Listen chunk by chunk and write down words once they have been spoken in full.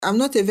I'm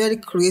not a very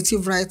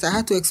creative writer. I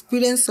had to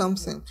experience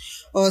something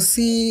or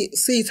see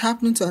it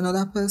happening to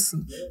another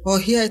person or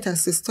hear it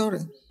as a story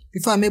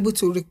before I'm able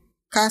to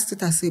recast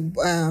it as a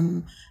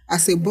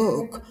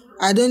book.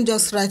 I don't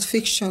just write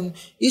fiction.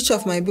 Each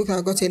of my books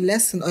I got a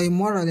lesson or a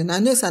moral, and I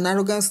know it's an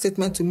arrogant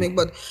statement to make,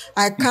 but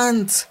I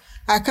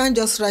can't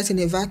just write in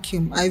a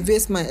vacuum. I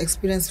base my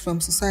experience from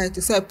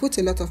society. So I put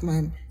a lot of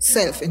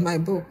myself in my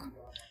book.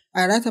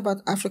 I write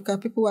about Africa.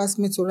 People ask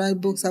me to write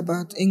books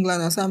about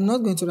England. I say, I'm not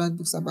going to write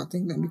books about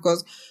England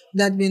because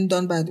that's been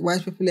done by the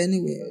white people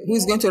anyway. Who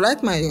is going to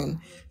write my own?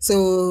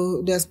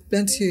 So there's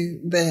plenty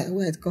there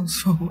where it comes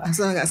from. As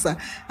long as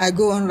I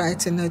go on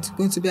writing, it's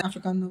going to be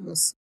African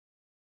novels.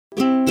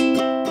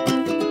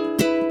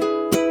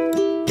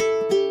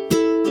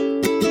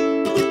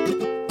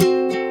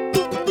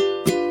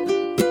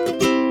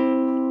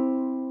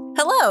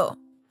 Hello,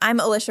 I'm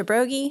Alicia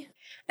Brogy.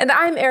 And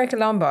I'm Erica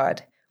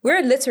Lombard.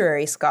 We're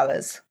literary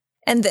scholars.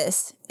 And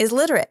this is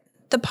Literate,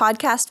 the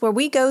podcast where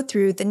we go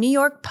through the New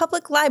York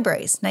Public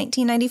Library's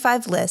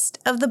 1995 list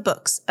of the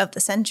books of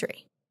the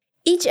century.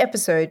 Each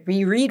episode,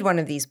 we read one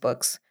of these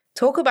books,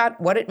 talk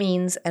about what it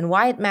means and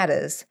why it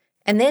matters,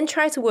 and then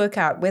try to work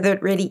out whether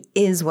it really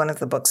is one of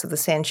the books of the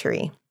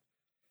century.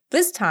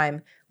 This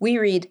time, we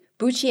read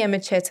Buchi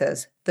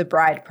Emecheta's The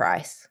Bride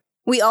Price.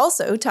 We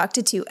also talk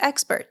to two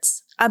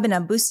experts,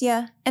 Abena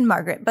Busia and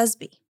Margaret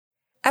Busby.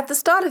 At the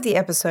start of the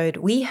episode,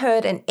 we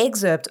heard an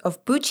excerpt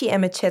of Buchi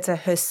Emecheta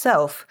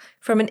herself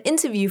from an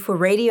interview for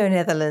Radio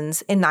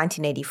Netherlands in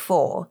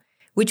 1984,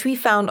 which we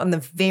found on the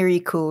very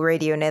cool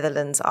Radio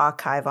Netherlands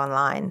archive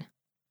online.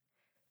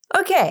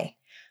 Okay,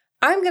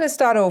 I'm going to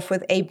start off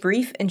with a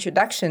brief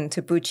introduction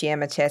to Buchi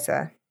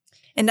Emecheta.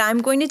 And I'm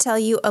going to tell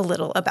you a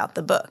little about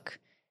the book.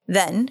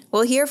 Then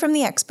we'll hear from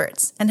the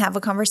experts and have a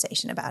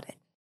conversation about it.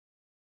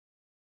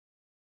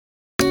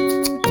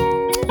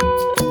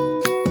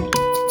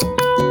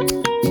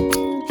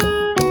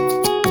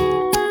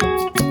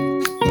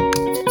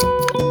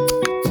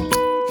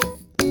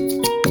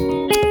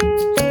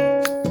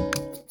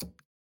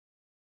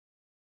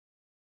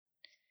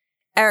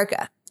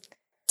 Erica,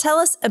 tell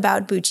us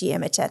about Buchi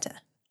Emecheta.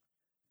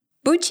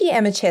 Buchi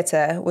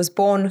Emecheta was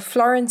born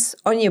Florence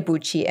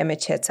Onyebuchi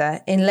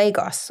Emecheta in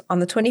Lagos on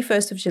the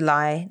 21st of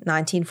July,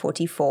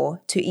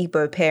 1944, to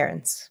Igbo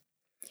parents.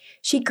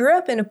 She grew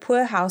up in a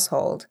poor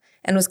household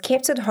and was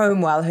kept at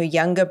home while her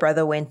younger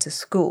brother went to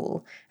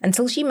school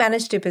until she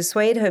managed to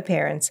persuade her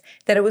parents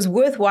that it was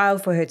worthwhile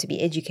for her to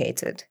be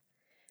educated.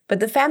 But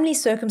the family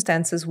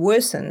circumstances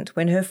worsened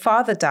when her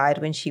father died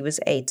when she was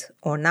 8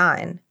 or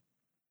 9.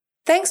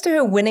 Thanks to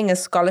her winning a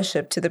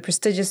scholarship to the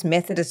prestigious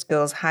Methodist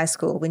Girls High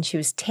School when she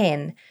was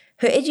 10,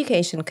 her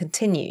education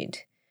continued.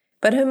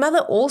 But her mother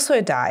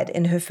also died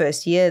in her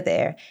first year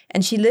there,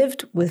 and she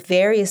lived with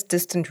various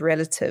distant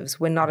relatives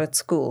when not at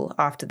school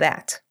after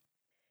that.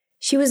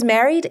 She was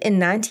married in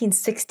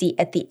 1960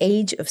 at the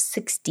age of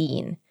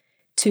 16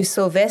 to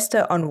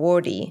Sylvester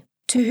Onwurdi,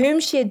 to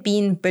whom she had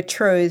been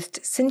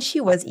betrothed since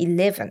she was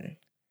 11.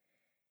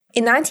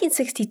 In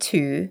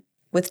 1962,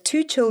 with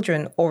 2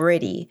 children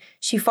already,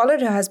 she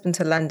followed her husband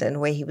to London,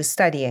 where he was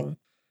studying.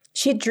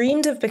 She had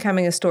dreamed of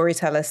becoming a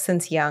storyteller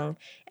since young,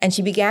 and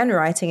she began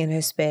writing in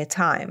her spare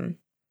time.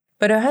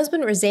 But her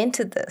husband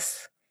resented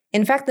this.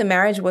 In fact, the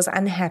marriage was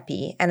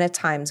unhappy and at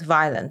times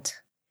violent.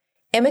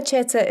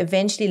 Emecheta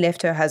eventually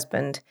left her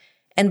husband,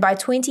 and by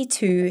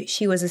 22,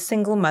 she was a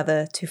single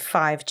mother to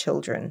 5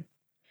 children.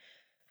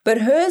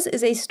 But hers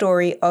is a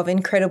story of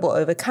incredible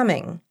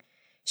overcoming.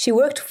 She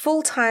worked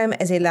full-time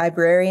as a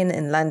librarian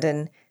in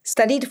London,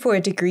 studied for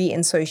a degree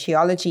in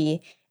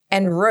sociology,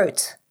 and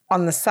wrote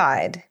on the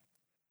side.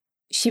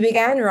 She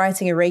began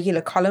writing a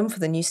regular column for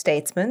the New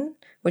Statesman,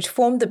 which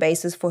formed the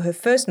basis for her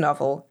first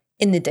novel,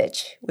 In the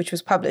Ditch, which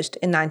was published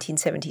in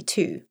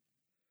 1972.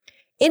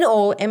 In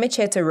all,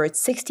 Emecheta wrote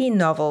 16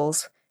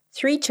 novels,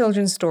 3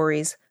 children's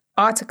stories,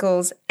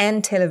 articles,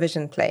 and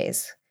television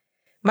plays.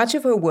 Much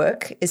of her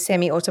work is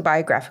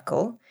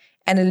semi-autobiographical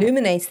and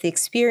illuminates the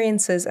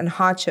experiences and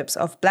hardships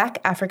of Black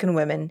African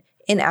women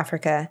in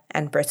Africa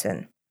and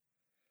Britain.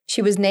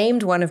 She was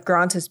named one of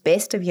Granta's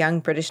Best of Young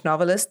British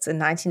Novelists in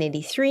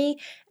 1983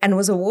 and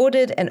was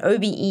awarded an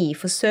OBE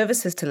for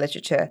services to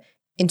literature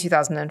in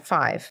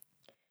 2005.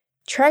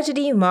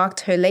 Tragedy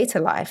marked her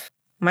later life,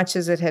 much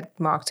as it had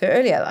marked her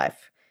earlier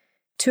life.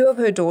 2 of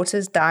her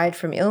daughters died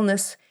from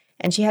illness,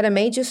 and she had a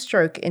major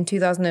stroke in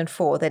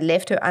 2004 that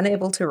left her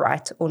unable to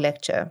write or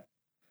lecture.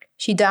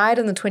 She died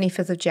on the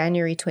 25th of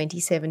January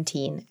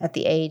 2017 at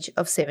the age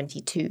of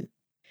 72.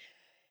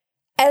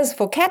 As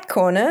for Cat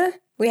Corner,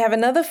 we have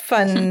another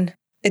fun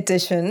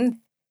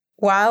edition.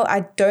 While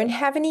I don't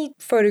have any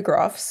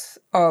photographs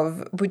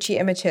of Buchi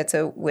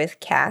Emecheta with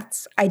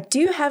cats, I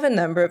do have a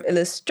number of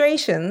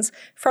illustrations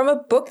from a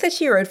book that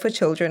she wrote for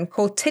children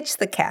called Titch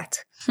the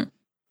Cat.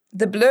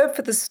 The blurb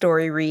for the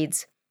story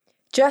reads,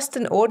 "Just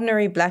an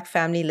ordinary Black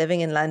family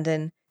living in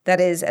London, that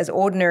is, as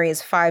ordinary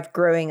as 5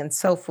 growing and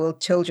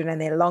self-willed children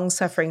and their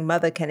long-suffering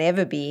mother can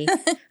ever be,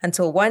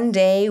 until one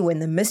day when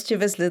the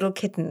mischievous little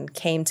kitten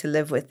came to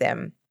live with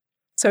them.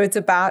 So it's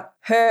about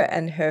her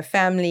and her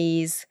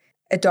family's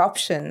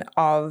adoption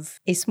of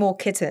a small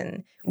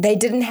kitten. They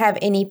didn't have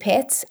any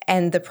pets,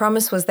 and the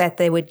promise was that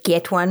they would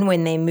get one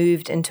when they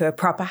moved into a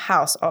proper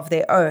house of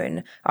their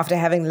own after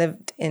having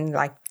lived in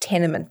like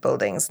tenement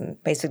buildings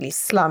and basically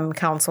slum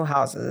council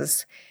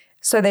houses.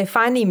 So they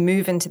finally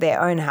move into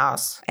their own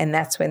house, and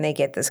that's when they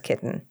get this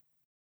kitten.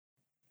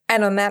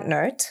 And on that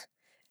note,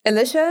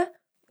 Alicia,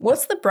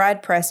 what's The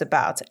Bride Price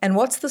about, and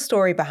what's the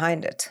story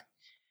behind it?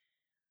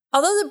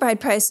 Although The Bride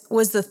Price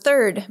was the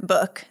third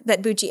book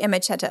that Buchi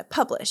Emecheta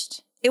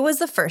published, it was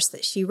the first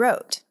that she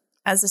wrote.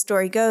 As the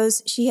story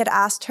goes, she had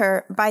asked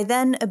her by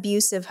then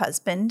abusive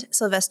husband,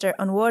 Sylvester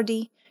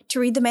Onwordi, to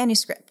read the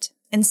manuscript.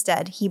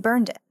 Instead, he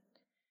burned it.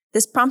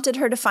 This prompted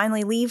her to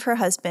finally leave her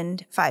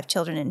husband, 5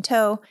 children in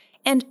tow,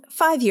 and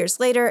 5 years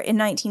later, in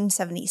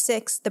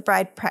 1976, The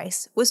Bride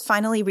Price was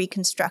finally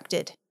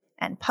reconstructed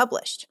and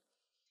published.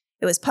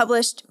 It was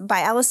published by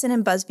Allison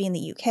and Busby in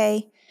the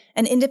UK,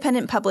 an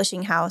independent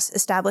publishing house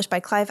established by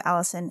Clive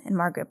Allison and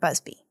Margaret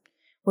Busby.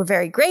 We're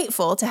very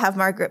grateful to have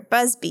Margaret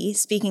Busby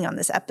speaking on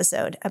this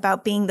episode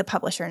about being the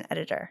publisher and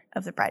editor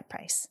of The Bride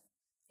Price.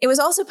 It was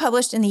also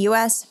published in the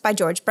US by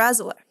George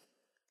Brazeler.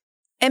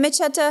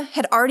 Emecheta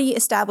had already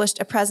established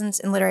a presence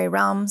in literary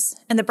realms,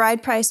 and The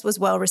Bride Price was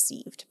well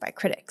received by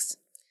critics.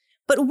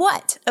 But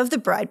what of The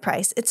Bride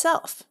Price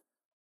itself?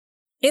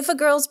 If a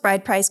girl's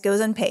bride price goes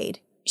unpaid,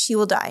 she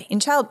will die in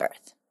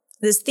childbirth.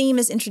 This theme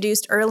is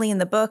introduced early in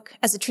the book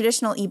as a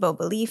traditional Igbo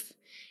belief,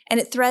 and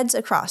it threads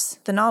across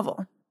the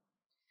novel.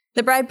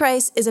 The bride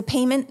price is a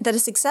payment that a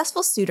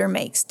successful suitor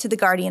makes to the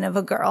guardian of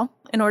a girl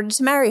in order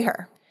to marry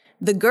her.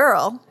 The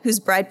girl, whose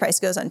bride price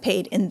goes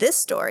unpaid in this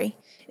story,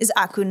 is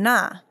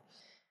Akuna.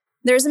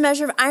 There is a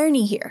measure of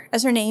irony here,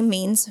 as her name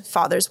means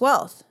father's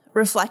wealth,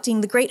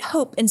 reflecting the great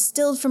hope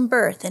instilled from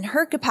birth in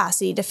her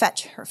capacity to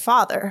fetch her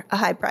father a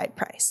high bride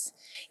price.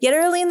 Yet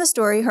early in the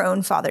story, her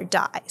own father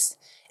dies.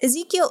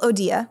 Ezekiel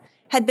Odia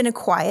had been a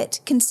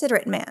quiet,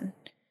 considerate man,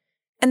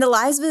 and the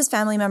lives of his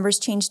family members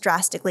changed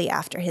drastically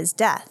after his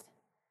death.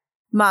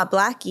 Ma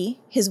Blackie,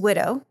 his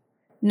widow,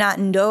 Na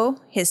Ndo,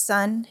 his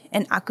son,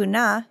 and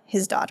Akuna,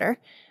 his daughter,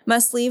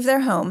 must leave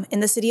their home in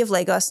the city of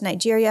Lagos,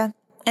 Nigeria,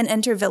 and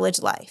enter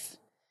village life.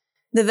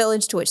 The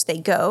village to which they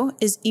go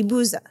is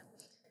Ibuza,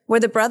 where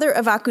the brother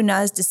of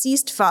Akuna's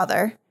deceased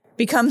father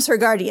becomes her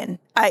guardian,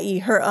 i.e.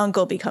 her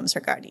uncle becomes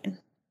her guardian.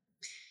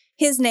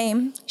 His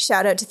name,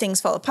 shout out to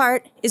Things Fall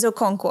Apart, is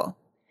Okonkwo.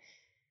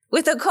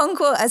 With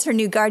Okonkwo as her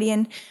new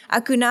guardian,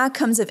 Akuna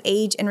comes of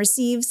age and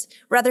receives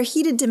rather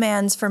heated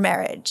demands for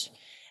marriage.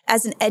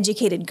 As an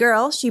educated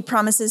girl, she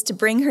promises to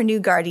bring her new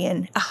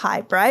guardian a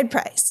high bride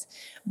price.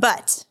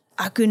 But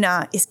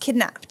Akuna is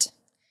kidnapped.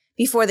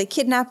 Before the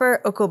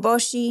kidnapper,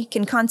 Okoboshi,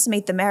 can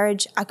consummate the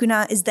marriage,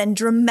 Akuna is then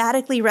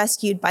dramatically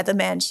rescued by the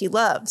man she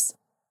loves.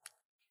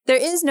 There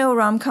is no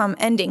rom-com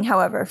ending,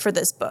 however, for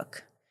this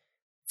book.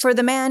 For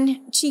the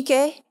man,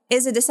 Chike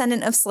is a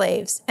descendant of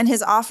slaves, and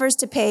his offers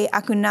to pay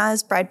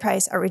Akuna's bride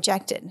price are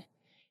rejected.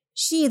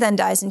 She then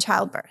dies in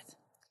childbirth.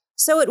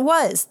 So it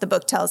was, the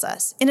book tells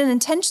us, in an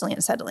intentionally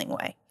unsettling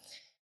way,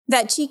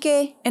 that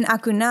Chike and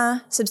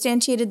Akuna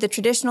substantiated the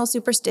traditional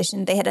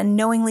superstition they had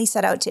unknowingly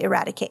set out to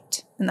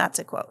eradicate. And that's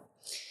a quote.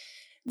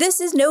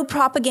 This is no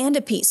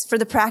propaganda piece for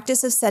the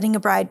practice of setting a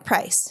bride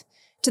price.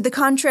 To the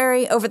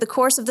contrary, over the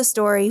course of the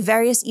story,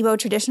 various Igbo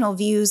traditional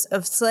views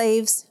of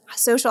slaves,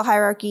 social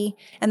hierarchy,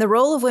 and the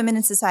role of women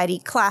in society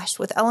clash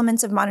with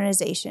elements of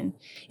modernization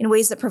in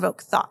ways that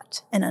provoke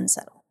thought and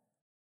unsettle.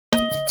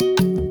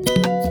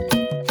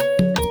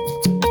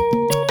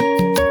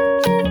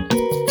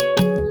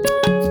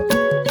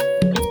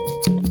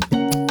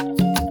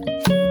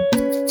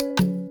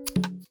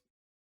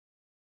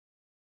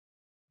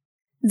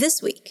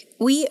 This week,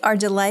 we are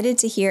delighted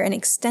to hear an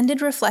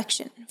extended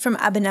reflection from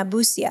Abena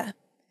Busia.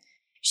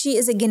 She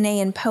is a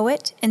Ghanaian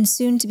poet and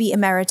soon-to-be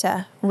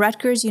emerita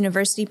Rutgers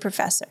University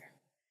professor.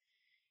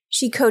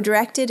 She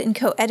co-directed and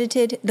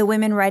co-edited the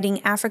Women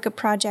Writing Africa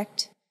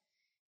project,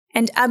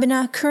 and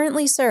Abena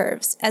currently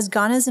serves as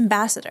Ghana's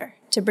ambassador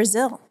to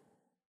Brazil.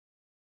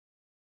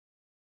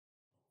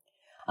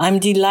 I'm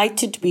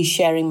delighted to be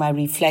sharing my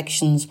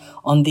reflections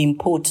on the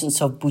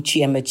importance of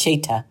Buchi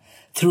Emecheta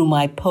through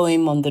my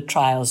poem on the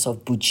trials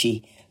of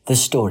Buchi, the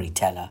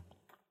storyteller.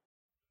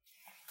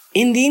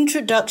 In the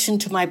introduction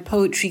to my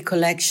poetry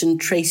collection,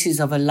 Traces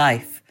of a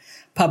Life,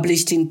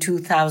 published in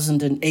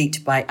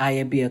 2008 by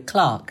Ayabia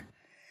Clark,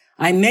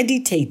 I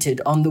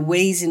meditated on the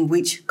ways in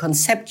which,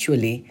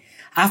 conceptually,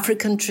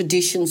 African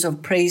traditions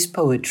of praise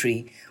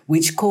poetry,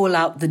 which call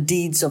out the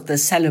deeds of the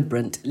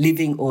celebrant,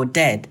 living or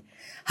dead,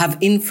 have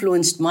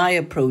influenced my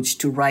approach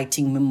to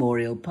writing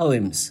memorial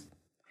poems.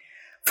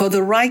 For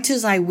the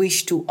writers I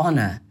wish to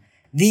honor,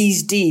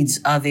 these deeds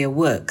are their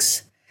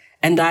works,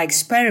 and I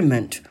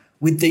experiment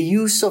with the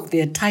use of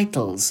their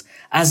titles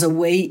as a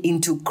way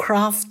into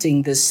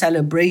crafting the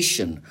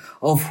celebration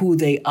of who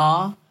they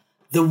are,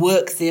 the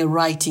work their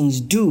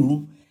writings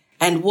do,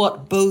 and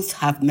what both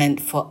have meant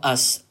for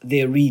us,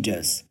 their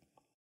readers.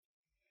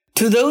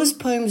 To those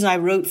poems I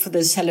wrote for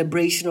the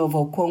celebration of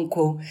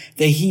Okonkwo,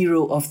 the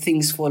hero of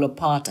Things Fall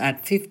Apart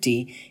at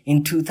 50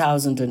 in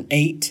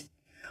 2008,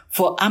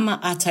 for Ama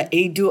Ata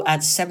Edo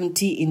at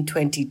 70 in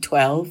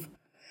 2012,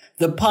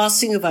 the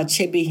passing of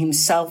Achebe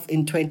himself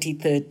in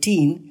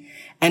 2013,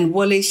 and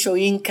Wole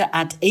Soyinka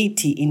at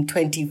 80 in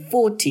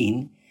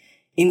 2014,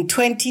 in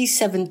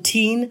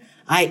 2017,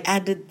 I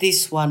added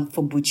this one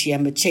for Buchi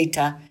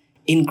Emecheta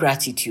in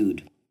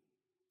gratitude.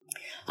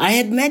 I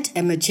had met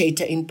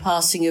Emecheta in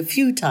passing a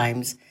few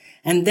times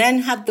and then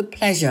had the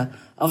pleasure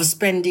of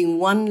spending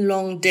one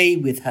long day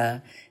with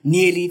her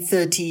nearly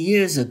 30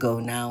 years ago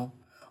now,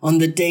 on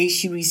the day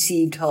she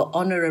received her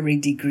honorary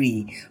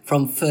degree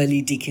from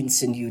Fairleigh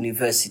Dickinson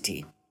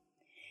University.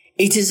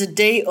 It is a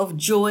day of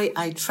joy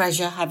I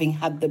treasure having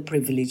had the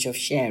privilege of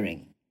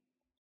sharing.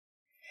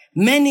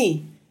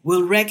 Many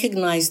will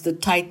recognize the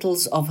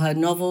titles of her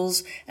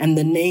novels and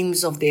the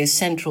names of their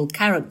central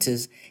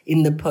characters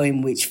in the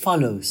poem which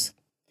follows,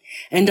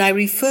 and I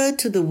refer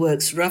to the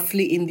works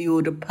roughly in the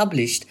order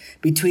published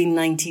between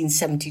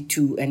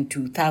 1972 and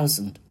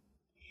 2000.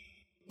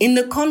 In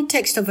the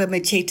context of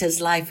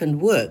Emecheta's life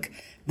and work,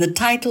 the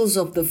titles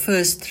of the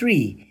first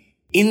three,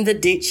 In the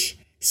Ditch,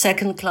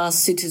 Second Class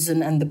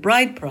Citizen, and The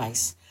Bride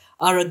Price,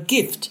 are a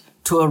gift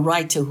to a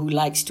writer who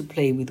likes to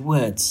play with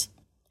words.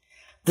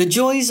 The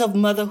Joys of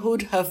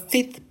Motherhood, her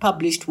fifth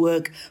published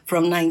work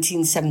from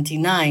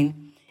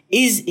 1979,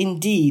 is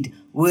indeed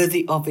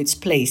worthy of its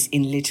place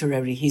in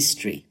literary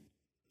history.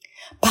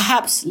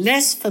 Perhaps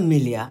less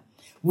familiar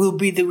will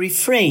be the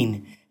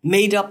refrain,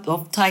 made up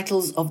of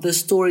titles of the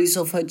stories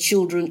of her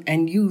children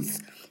and youth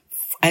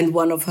and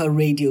one of her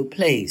radio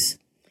plays.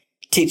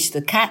 Titch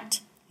the Cat,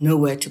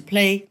 Nowhere to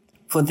Play,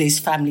 For This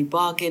Family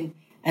Bargain,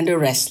 and A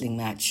Wrestling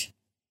Match.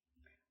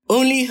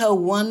 Only her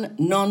one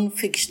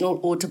non-fictional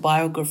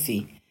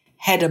autobiography,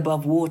 Head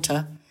Above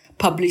Water,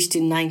 published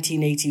in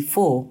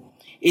 1984,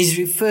 is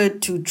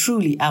referred to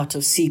truly out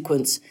of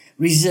sequence,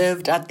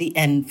 reserved at the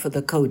end for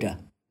the coda.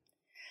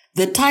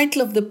 The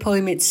title of the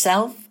poem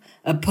itself,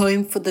 A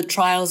Poem for the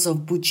Trials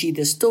of Buchi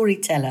the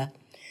Storyteller,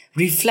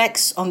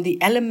 reflects on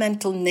the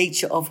elemental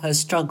nature of her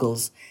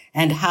struggles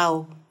and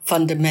how,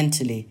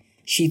 fundamentally,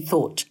 she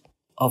thought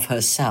of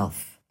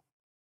herself.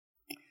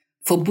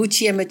 For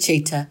Buchi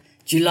Emecheta,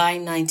 July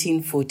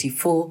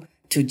 1944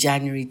 to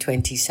January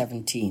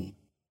 2017.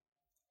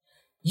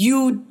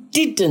 You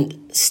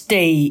didn't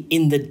stay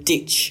in the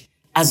ditch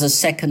as a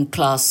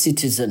second-class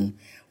citizen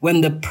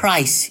when the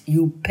price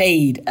you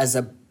paid as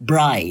a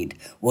bride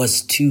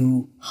was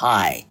too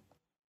high.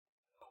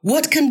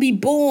 What can be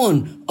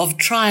born of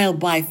trial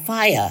by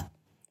fire?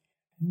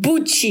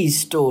 Buchi's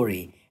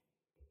story,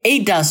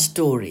 Ada's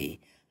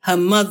story, her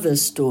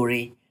mother's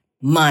story,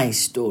 my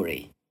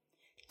story.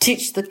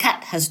 Titch the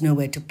Cat has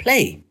nowhere to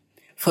play,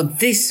 for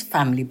this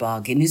family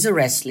bargain is a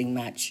wrestling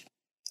match.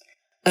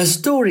 A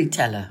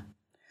storyteller,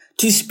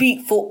 to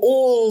speak for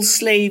all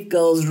slave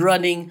girls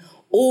running,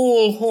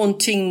 all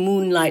haunting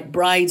moonlight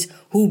brides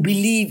who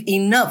believe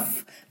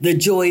enough the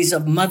joys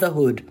of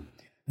motherhood,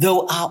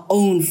 though our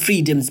own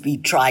freedoms be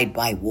tried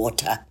by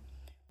water.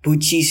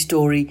 Buchi's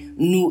story,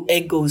 Nu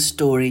Ego's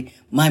story,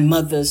 my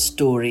mother's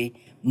story,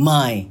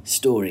 my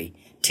story.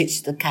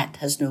 Titch the Cat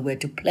has nowhere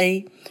to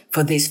play,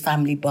 for this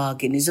family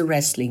bargain is a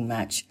wrestling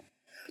match.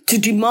 To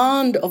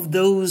demand of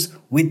those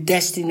with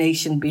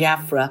destination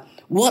Biafra,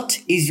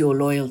 what is your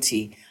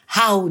loyalty?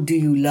 How do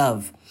you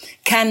love?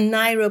 Can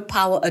Naira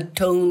power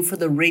atone for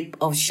the rape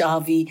of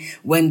Shavi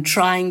when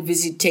trying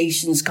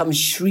visitations come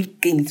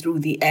shrieking through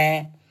the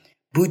air?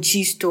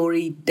 Buchi's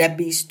story,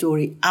 Debbie's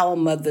story, our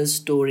mother's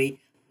story,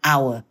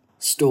 our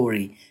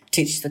story.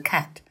 Titch the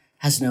Cat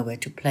has nowhere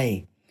to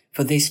play,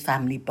 for this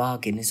family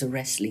bargain is a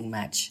wrestling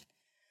match.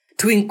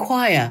 To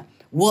inquire,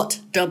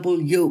 what double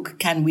yoke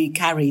can we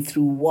carry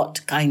through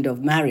what kind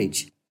of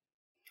marriage?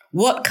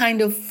 What kind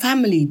of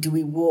family do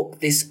we walk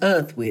this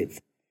earth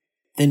with?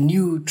 The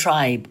new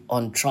tribe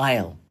on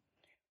trial.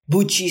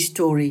 Buchi's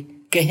story,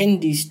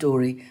 Kehendi's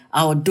story,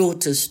 our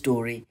daughter's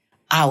story,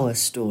 our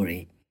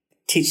story.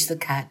 Titch the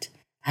Cat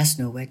has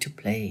nowhere to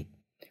play,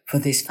 for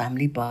this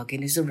family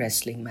bargain is a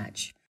wrestling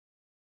match.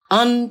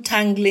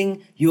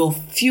 Untangling your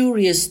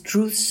furious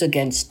truths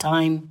against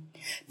time,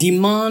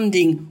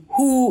 demanding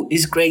who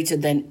is greater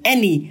than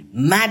any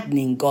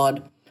maddening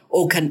god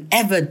or can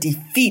ever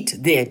defeat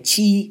their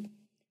chi.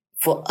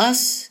 For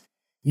us,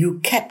 you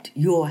kept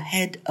your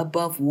head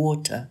above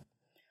water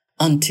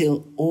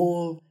until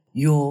all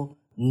your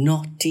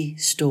naughty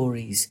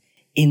stories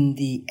in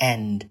the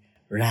end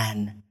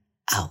ran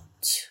out.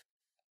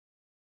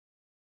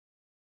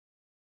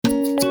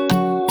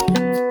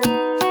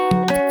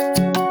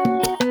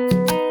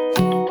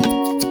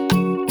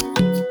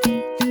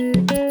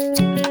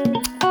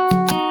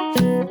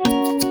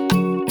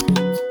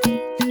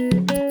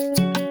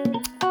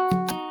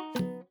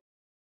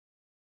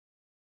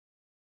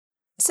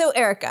 So,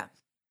 Erica,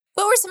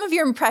 what were some of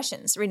your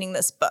impressions reading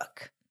this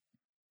book?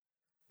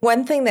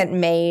 One thing that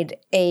made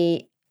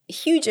a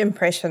huge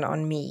impression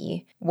on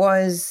me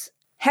was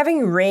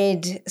having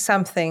read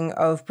something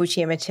of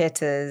Buchi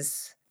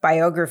Emecheta's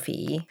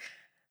biography.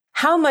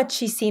 how much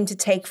she seemed to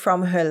take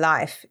from her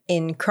life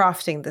in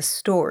crafting the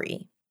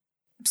story.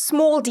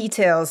 Small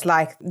details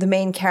like the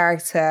main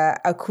character,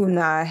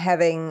 Akuna,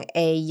 having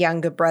a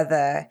younger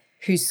brother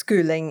whose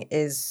schooling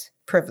is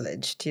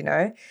privileged, you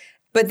know.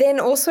 But then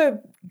also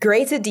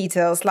greater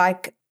details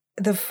like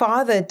the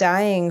father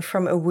dying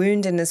from a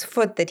wound in his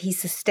foot that he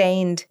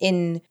sustained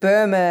in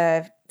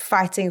Burma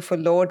fighting for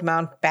Lord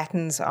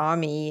Mountbatten's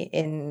army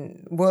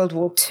in World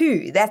War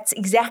II. That's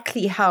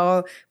exactly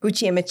how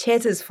Buchi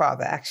Emecheta's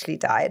father actually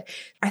died.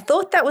 I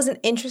thought that was an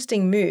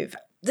interesting move.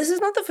 This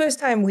is not the first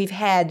time we've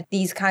had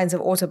these kinds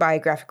of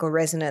autobiographical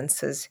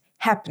resonances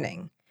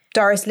happening.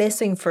 Doris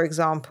Lessing, for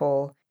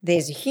example,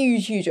 there's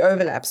huge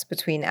overlaps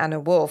between Anna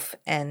Wolf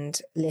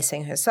and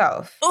Lessing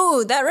herself.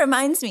 Oh, that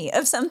reminds me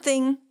of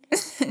something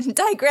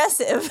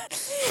digressive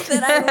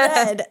that I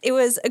read. It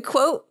was a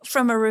quote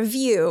from a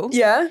review.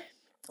 Yeah.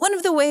 One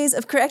of the ways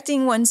of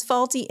correcting one's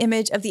faulty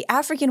image of the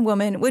African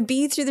woman would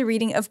be through the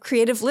reading of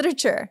creative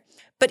literature.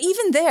 But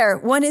even there,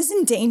 one is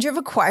in danger of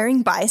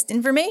acquiring biased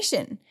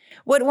information.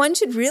 What one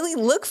should really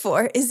look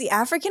for is the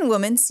African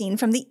woman seen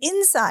from the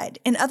inside,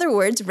 in other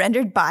words,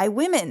 rendered by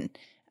women.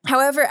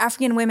 However,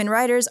 African women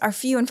writers are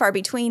few and far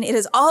between. It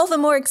is all the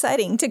more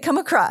exciting to come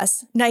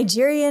across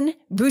Nigerian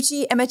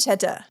Buchi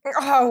Emecheta.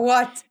 Oh,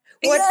 what?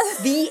 What?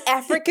 Yeah. The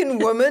African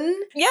woman?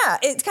 Yeah,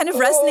 it kind of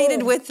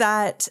resonated with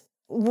that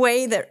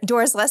way that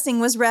Doris Lessing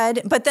was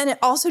read, but then it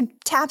also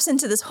taps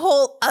into this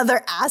whole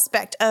other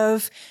aspect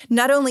of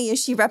not only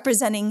is she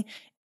representing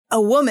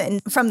a woman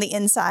from the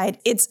inside,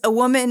 it's a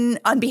woman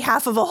on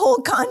behalf of a whole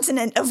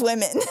continent of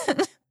women.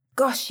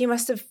 Gosh, she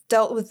must have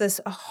dealt with this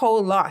a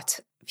whole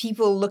lot.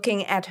 People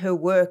looking at her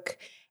work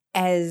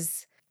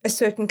as a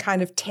certain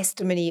kind of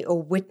testimony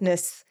or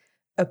witness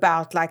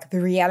about like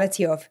the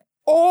reality of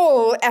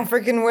all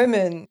African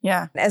women.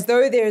 Yeah. As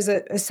though there's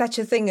such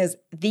a thing as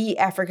the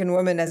African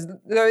woman, as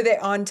though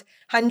there aren't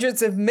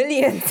hundreds of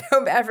millions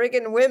of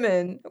African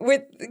women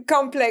with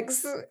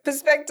complex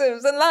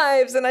perspectives and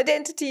lives and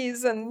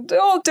identities and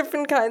all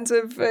different kinds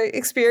of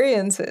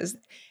experiences.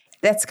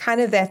 That's kind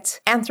of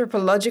that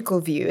anthropological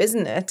view,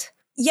 isn't it?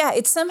 Yeah,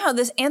 it's somehow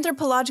this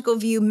anthropological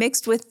view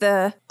mixed with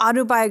the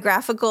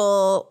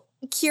autobiographical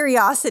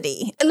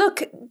curiosity.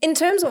 Look, in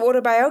terms of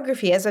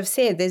autobiography, as I've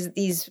said, there's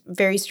these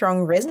very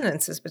strong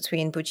resonances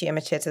between Buchi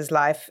Emecheta's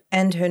life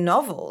and her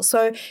novel.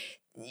 So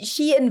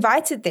she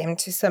invited them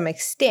to some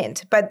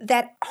extent, but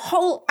that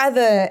whole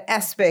other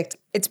aspect,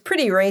 it's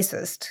pretty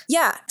racist.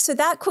 Yeah, so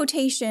that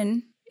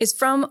quotation is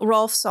from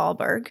Rolf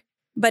Sahlberg,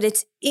 but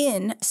it's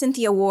in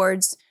Cynthia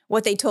Ward's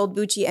What They Told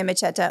Buchi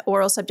Emecheta,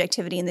 Oral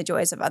Subjectivity and the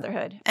Joys of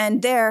Otherhood.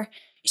 And there,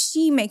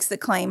 she makes the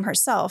claim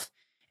herself.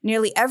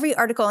 Nearly every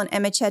article in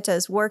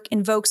Emecheta's work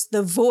invokes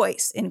the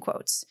voice, in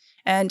quotes,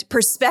 and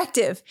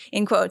perspective,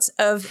 in quotes,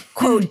 of,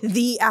 quote,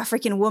 the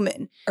African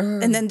woman.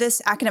 And then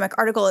this academic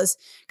article is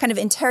kind of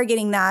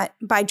interrogating that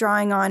by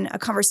drawing on a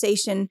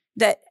conversation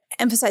that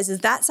emphasizes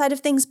that side of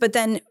things, but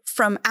then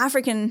from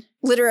African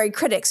literary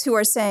critics who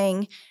are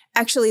saying,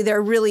 actually, there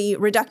are really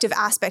reductive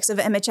aspects of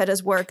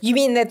Emecheta's work. You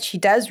mean that she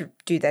does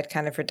do that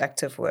kind of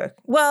reductive work?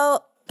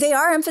 Well, they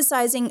are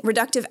emphasizing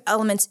reductive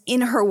elements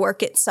in her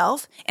work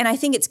itself. And I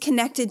think it's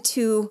connected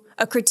to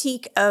a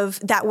critique of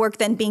that work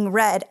then being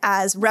read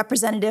as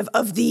representative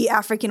of the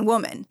African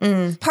woman.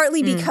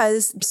 Partly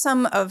because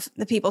some of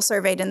the people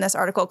surveyed in this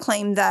article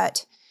claim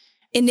that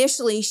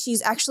initially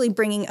she's actually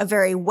bringing a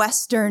very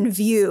Western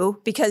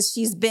view because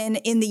she's been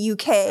in the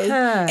UK.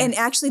 And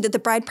actually that the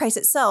Bride Price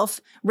itself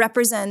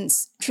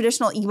represents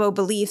traditional Igbo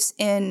beliefs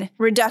in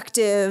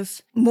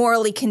reductive,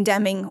 morally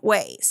condemning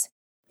ways.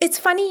 It's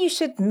funny you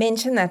should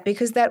mention that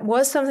because that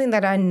was something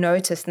that I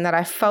noticed and that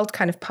I felt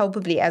kind of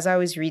palpably as I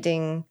was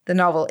reading the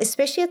novel,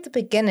 especially at the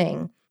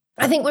beginning.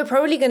 I think we're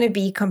probably going to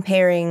be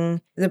comparing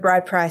The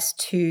Bride Price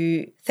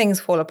to Things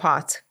Fall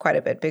Apart quite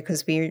a bit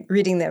because we're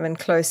reading them in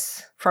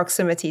close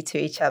proximity to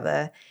each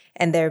other.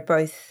 And they're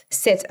both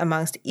set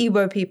amongst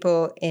Igbo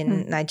people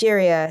in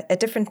Nigeria at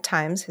different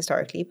times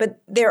historically.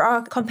 But there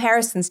are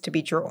comparisons to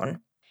be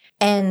drawn.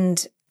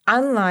 And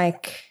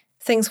unlike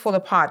Things Fall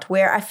Apart,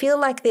 where I feel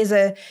like there's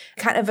a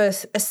kind of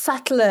a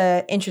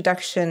subtler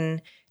introduction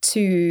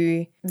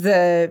to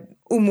the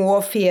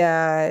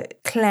Umuofia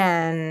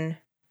clan,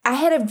 I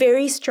had a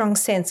very strong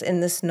sense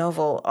in this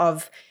novel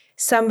of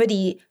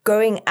somebody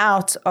going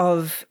out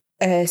of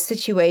a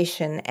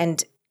situation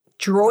and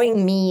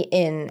drawing me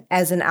in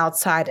as an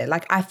outsider.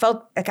 Like I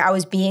felt like I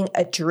was being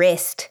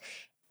addressed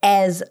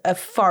as a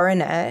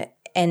foreigner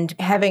and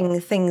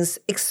having things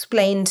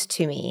explained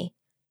to me.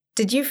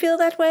 Did you feel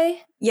that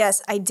way?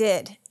 Yes, I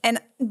did. And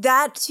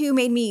that too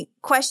made me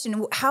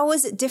question, how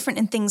was it different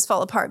in Things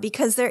Fall Apart?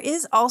 Because there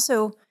is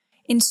also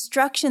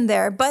instruction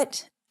there,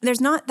 but there's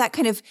not that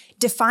kind of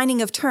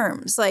defining of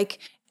terms. Like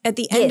at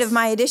the end of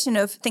my edition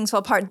of Things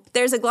Fall Apart,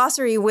 there's a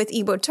glossary with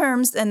Igbo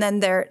terms, and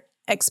then they're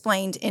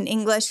explained in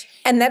English.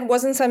 And that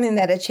wasn't something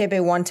that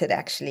Achebe wanted,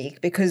 actually,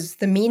 because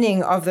the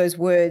meaning of those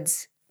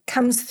words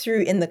comes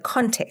through in the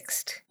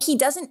context. He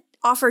doesn't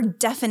offer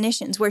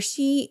definitions, where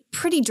she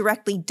pretty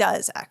directly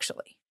does,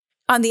 actually.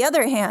 On the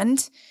other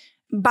hand,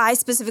 by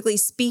specifically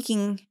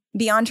speaking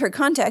beyond her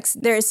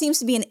context, there seems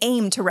to be an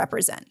aim to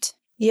represent.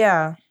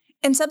 Yeah.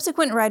 And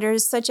subsequent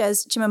writers such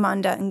as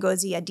Chimamanda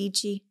Ngozi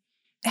Adichie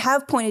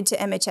have pointed to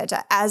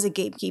Emecheta as a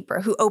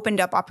gatekeeper who opened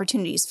up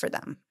opportunities for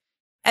them.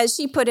 As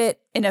she put it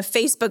in a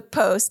Facebook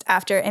post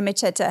after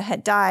Emecheta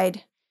had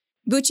died,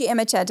 "Buchi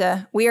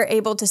Emecheta, we are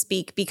able to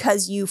speak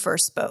because you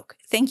first spoke.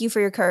 Thank you for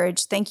your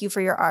courage. Thank you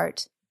for your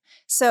art."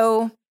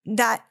 So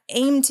that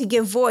aim to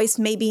give voice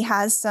maybe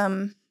has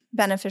some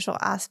beneficial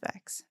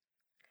aspects.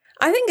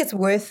 I think it's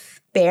worth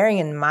bearing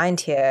in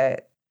mind here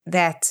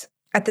that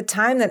at the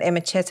time that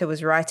Emecheta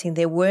was writing,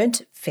 there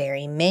weren't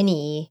very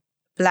many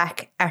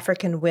Black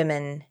African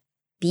women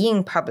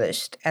being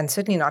published, and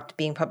certainly not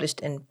being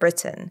published in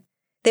Britain.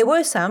 There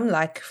were some,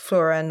 like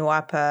Flora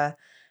Nwapa,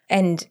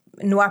 and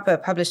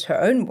Nwapa published her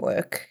own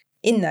work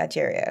in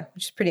Nigeria,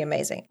 which is pretty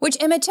amazing. Which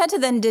Emecheta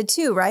then did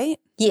too, right?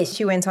 Yes,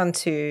 she went on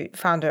to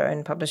found her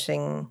own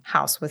publishing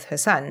house with her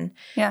son.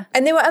 Yeah.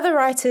 And there were other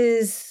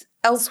writers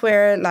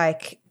elsewhere,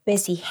 like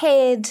Bessie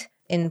Head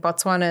in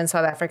Botswana and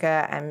South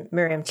Africa, and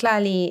Miriam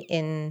Tlali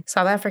in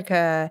South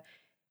Africa.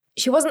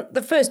 She wasn't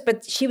the first,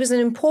 but she was an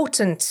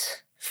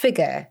important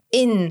figure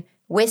in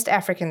West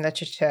African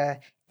literature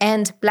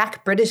and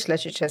Black British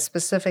literature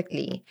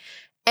specifically.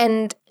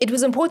 And it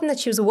was important that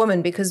she was a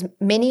woman because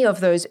many of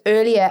those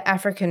earlier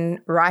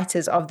African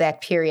writers of that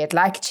period,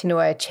 like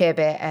Chinua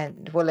Achebe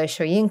and Wole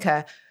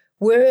Soyinka,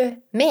 were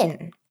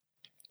men.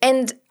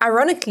 And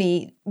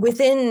ironically,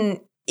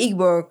 within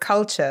Igbo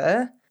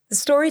culture, the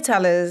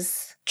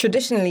storytellers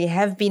traditionally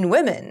have been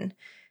women.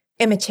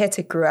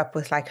 Emecheta grew up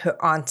with like her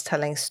aunt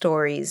telling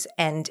stories,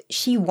 and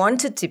she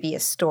wanted to be a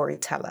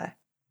storyteller.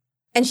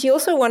 And she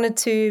also wanted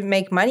to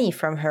make money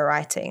from her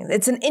writing.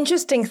 It's an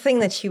interesting thing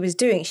that she was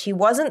doing. She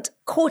wasn't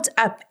caught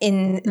up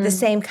in the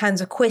same kinds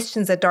of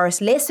questions that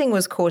Doris Lessing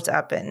was caught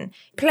up in,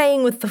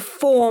 playing with the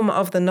form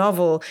of the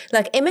novel.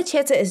 Like,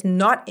 Emecheta is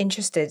not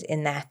interested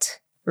in that,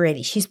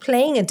 really. She's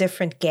playing a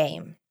different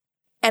game.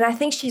 And I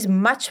think she's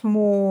much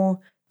more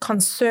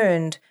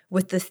concerned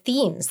with the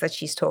themes that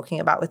she's talking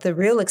about, with the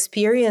real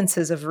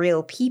experiences of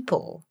real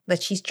people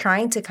that she's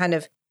trying to kind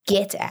of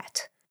get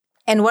at.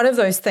 And one of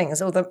those things,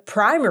 or the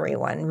primary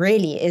one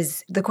really,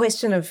 is the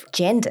question of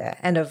gender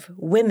and of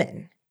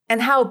women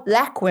and how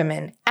Black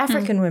women,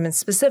 African women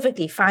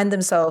specifically, find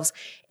themselves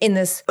in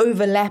this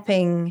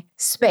overlapping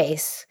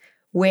space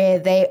where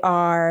they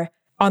are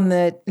on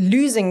the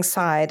losing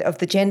side of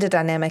the gender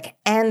dynamic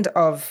and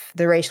of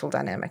the racial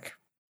dynamic.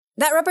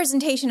 That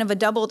representation of a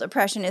doubled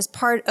oppression is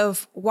part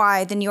of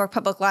why the New York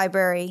Public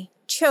Library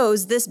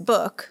chose this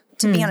book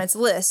to be on its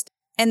list.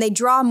 And they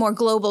draw more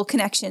global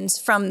connections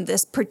from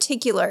this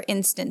particular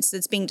instance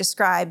that's being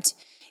described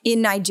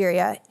in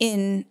Nigeria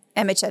in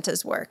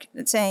Emecheta's work.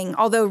 It's saying,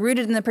 although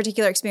rooted in the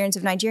particular experience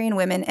of Nigerian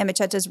women,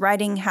 Emecheta's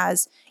writing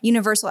has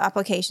universal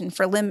application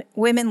for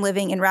women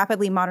living in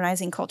rapidly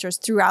modernizing cultures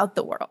throughout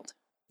the world.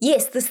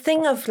 Yes, this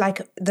thing of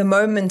like the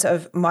moment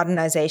of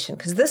modernization,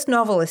 because this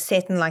novel is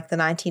set in like the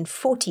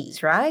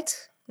 1940s, right?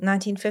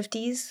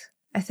 1950s,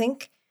 I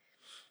think.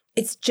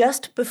 It's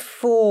just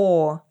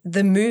before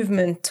the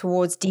movement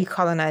towards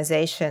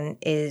decolonization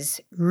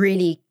is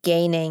really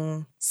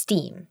gaining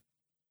steam.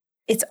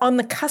 It's on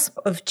the cusp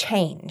of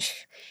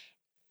change.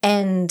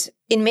 And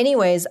in many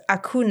ways,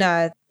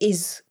 Akuna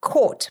is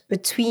caught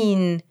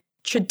between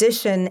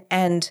tradition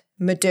and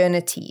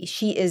modernity.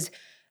 She is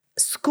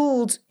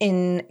schooled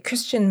in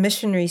Christian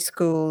missionary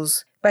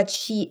schools, but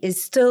she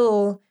is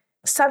still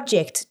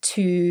subject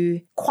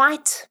to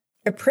quite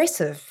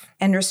oppressive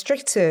and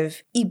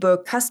restrictive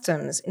Igbo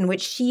customs in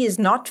which she is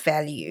not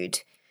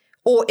valued.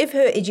 Or if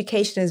her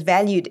education is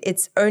valued,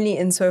 it's only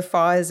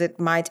insofar as it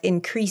might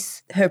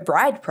increase her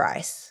bride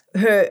price,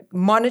 her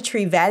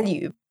monetary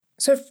value.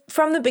 So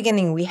from the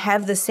beginning, we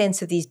have the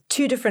sense of these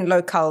two different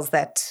locales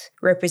that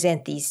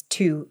represent these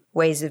two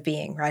ways of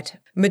being, right?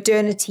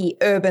 Modernity,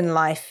 urban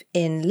life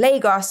in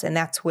Lagos, and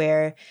that's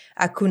where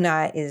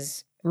Akuna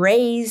is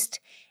raised.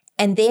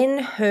 And then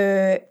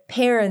her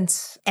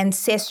parents'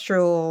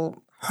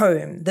 ancestral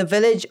home, the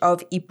village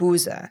of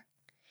Ibuza.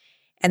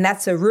 And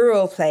that's a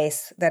rural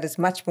place that is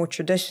much more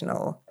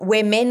traditional,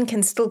 where men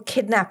can still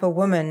kidnap a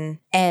woman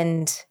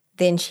and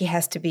then she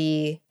has to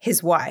be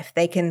his wife.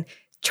 They can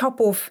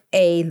chop off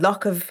a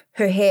lock of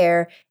her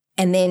hair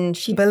and then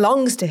she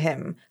belongs to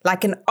him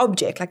like an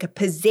object, like a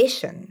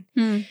possession.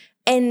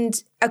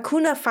 And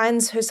Akuna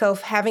finds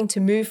herself having to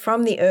move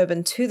from the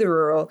urban to the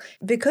rural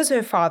because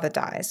her father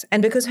dies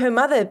and because her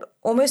mother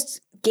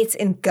almost gets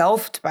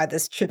engulfed by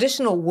this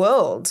traditional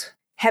world,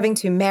 having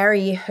to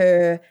marry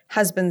her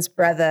husband's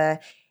brother.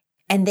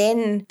 And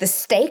then the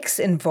stakes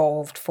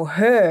involved for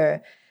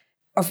her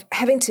of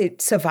having to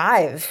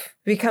survive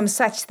become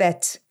such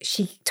that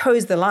she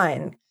toes the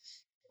line.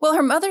 Well,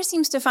 her mother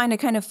seems to find a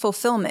kind of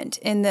fulfillment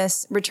in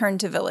this return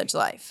to village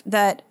life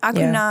that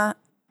Akuna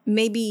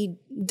maybe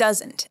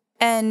doesn't.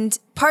 And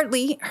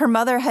partly her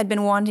mother had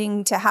been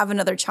wanting to have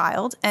another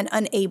child and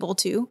unable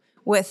to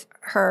with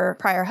her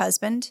prior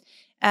husband.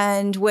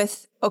 And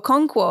with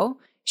Okonkwo,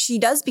 she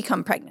does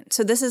become pregnant.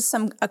 So this is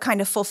a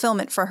kind of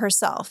fulfillment for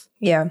herself.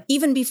 Yeah.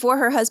 Even before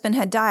her husband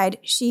had died,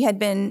 she had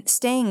been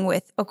staying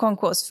with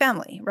Okonkwo's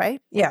family,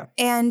 right? Yeah.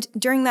 And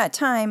during that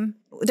time,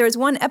 there was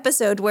one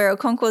episode where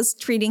Okonkwo's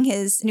treating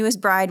his newest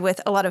bride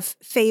with a lot of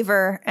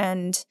favor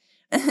and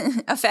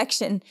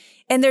affection.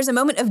 And there's a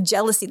moment of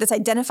jealousy that's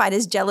identified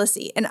as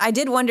jealousy. And I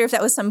did wonder if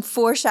that was some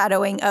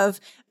foreshadowing of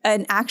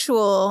an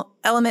actual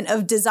element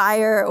of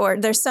desire, or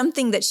there's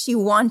something that she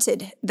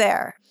wanted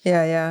there.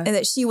 Yeah. And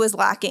that she was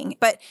lacking.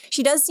 But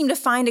she does seem to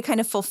find a kind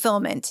of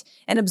fulfillment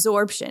and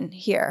absorption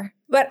here.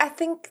 But I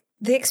think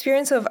the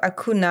experience of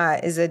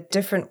Akuna is a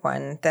different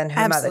one than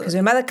her mother, because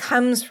her mother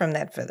comes from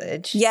that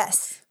village.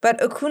 Yes. But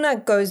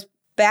Akuna goes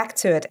back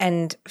to it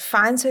and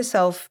finds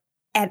herself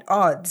at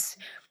odds.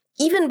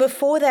 Even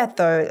before that,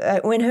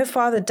 though, when her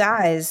father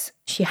dies,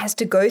 she has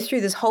to go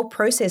through this whole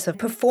process of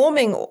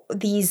performing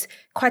these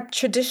quite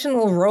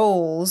traditional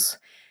roles,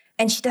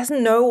 and she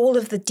doesn't know all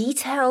of the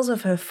details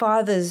of her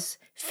father's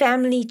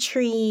family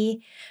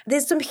tree.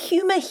 There's some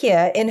humor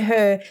here in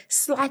her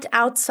slight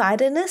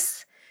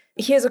outsiderness.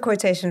 Here's a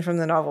quotation from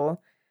the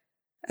novel.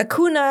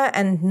 Akuna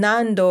and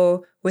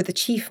Nando were the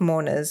chief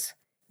mourners.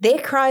 Their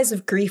cries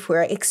of grief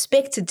were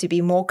expected to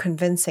be more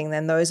convincing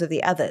than those of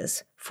the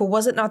others, for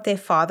was it not their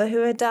father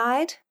who had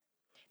died?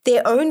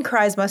 Their own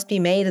cries must be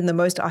made in the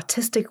most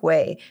artistic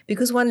way,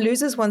 because one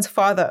loses one's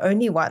father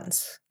only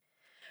once.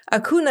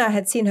 Akuna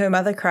had seen her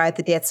mother cry at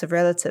the deaths of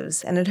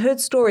relatives and had heard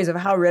stories of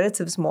how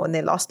relatives mourn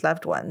their lost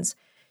loved ones.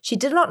 She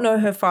did not know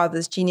her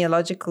father's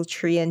genealogical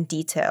tree in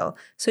detail,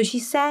 so she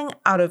sang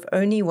out of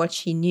only what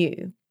she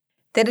knew.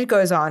 Then it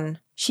goes on.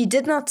 She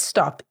did not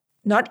stop,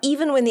 not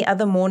even when the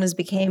other mourners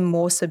became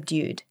more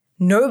subdued.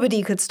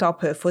 Nobody could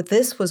stop her, for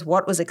this was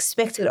what was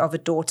expected of a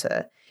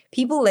daughter.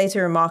 People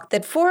later remarked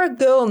that for a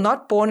girl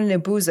not born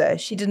in Ibuza,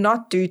 she did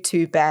not do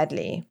too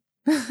badly.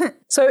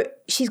 So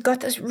she's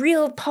got this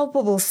real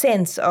palpable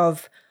sense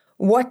of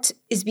what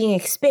is being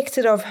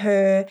expected of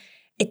her.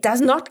 It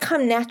does not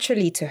come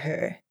naturally to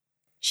her.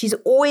 She's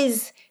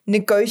always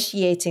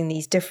negotiating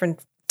these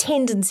different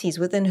tendencies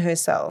within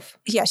herself.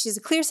 Yeah, she has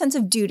a clear sense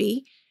of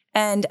duty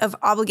and of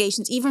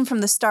obligations. Even from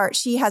the start,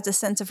 she has a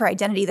sense of her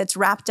identity that's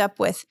wrapped up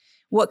with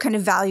what kind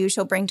of value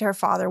she'll bring to her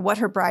father, what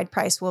her bride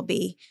price will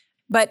be.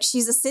 But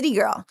she's a city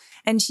girl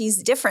and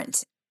she's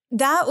different.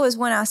 That was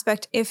one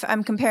aspect, if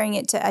I'm comparing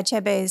it to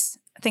Achebe's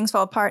Things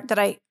Fall Apart, that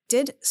I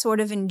did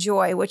sort of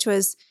enjoy, which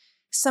was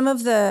some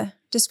of the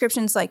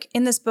descriptions. Like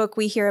in this book,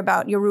 we hear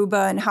about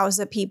Yoruba and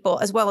Hausa people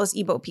as well as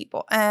Igbo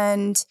people.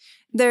 And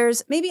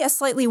there's maybe a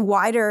slightly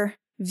wider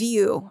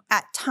view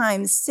at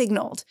times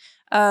signaled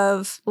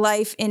of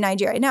life in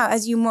Nigeria. Now,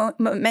 as you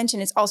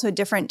mentioned, it's also a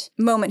different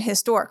moment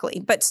historically,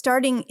 but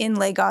starting in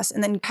Lagos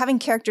and then having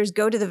characters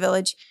go to the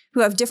village who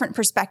have different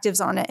perspectives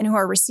on it and who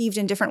are received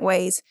in different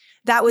ways,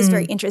 that was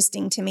very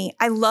interesting to me.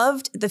 I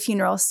loved the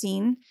funeral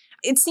scene.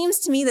 It seems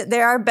to me that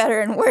there are better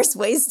and worse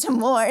ways to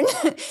mourn.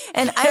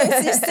 And I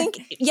was just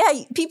thinking,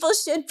 yeah, people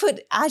should put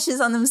ashes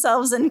on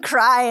themselves and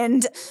cry,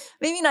 and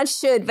maybe not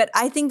should, but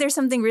I think there's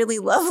something really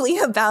lovely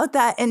about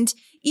that. And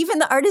even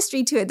the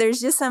artistry to it, there's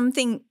just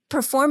something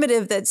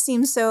performative that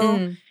seems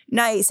so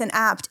nice and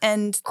apt.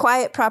 And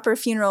quiet, proper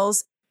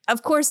funerals,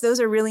 of course, those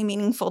are really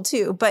meaningful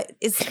too, but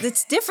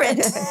it's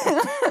different.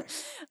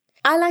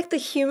 I like the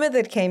humor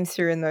that came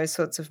through in those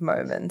sorts of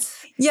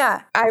moments.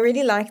 Yeah. I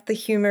really liked the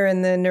humor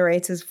in the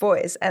narrator's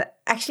voice. And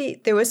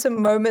actually, there were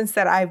some moments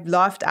that I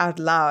laughed out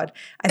loud.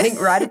 I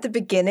think right at the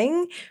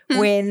beginning,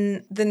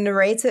 when the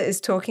narrator is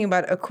talking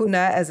about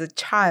Akuna as a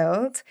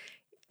child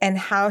and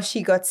how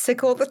she got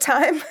sick all the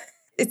time.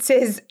 It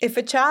says, if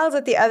a child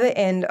at the other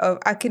end of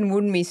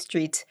Akinwunmi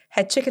Street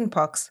had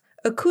chickenpox,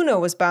 Akuna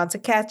was bound to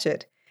catch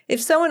it.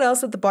 If someone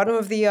else at the bottom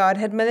of the yard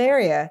had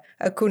malaria,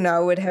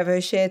 Akuna would have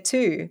her share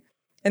too.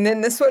 And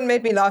then this one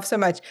made me laugh so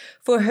much.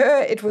 For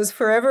her, it was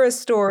forever a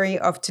story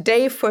of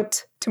today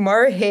foot,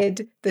 tomorrow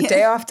head, the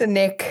day after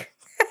neck.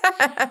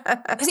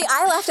 See,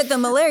 I laughed at the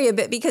malaria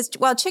bit because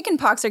while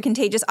chickenpox are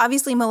contagious,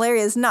 obviously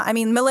malaria is not. I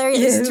mean, malaria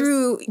is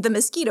through the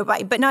mosquito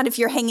bite, but not if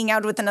you're hanging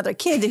out with another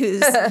kid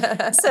who's...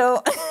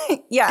 So,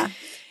 yeah.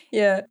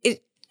 Yeah.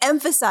 It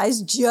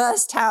emphasized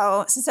just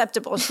how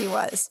susceptible she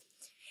was.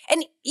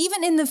 And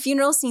even in the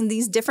funeral scene,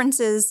 these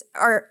differences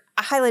are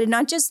highlighted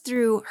not just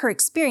through her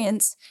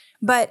experience,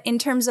 but in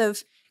terms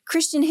of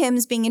Christian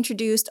hymns being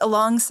introduced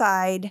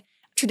alongside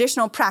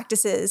traditional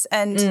practices.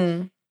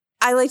 And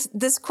I liked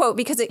this quote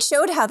because it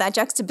showed how that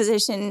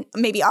juxtaposition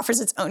maybe offers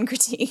its own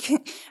critique.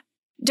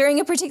 During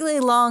a particularly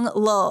long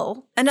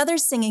lull, another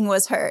singing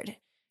was heard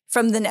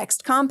from the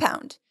next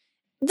compound.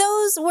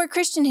 Those were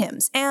Christian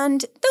hymns,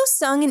 and though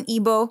sung in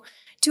Igbo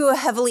to a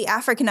heavily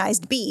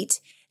Africanized beat,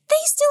 they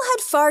still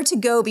had far to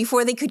go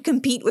before they could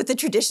compete with the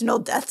traditional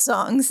death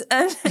songs.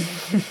 And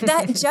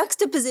that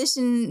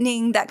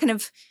juxtapositioning, that kind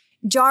of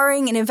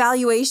jarring and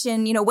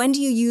evaluation, you know, when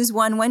do you use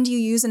one? When do you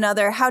use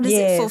another? How does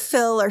it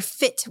fulfill or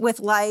fit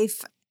with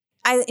life?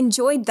 I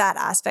enjoyed that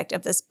aspect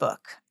of this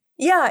book.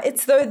 Yeah,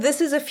 it's though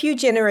this is a few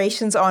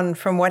generations on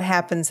from what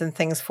happens and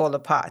things fall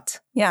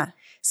apart. Yeah.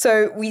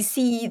 So we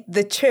see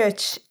the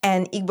church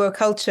and Igbo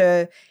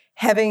culture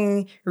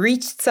having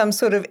reached some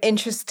sort of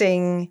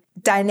interesting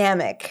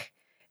dynamic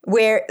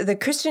where the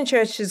Christian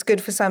church is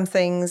good for some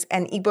things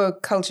and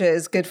Igbo culture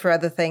is good for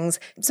other things.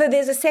 So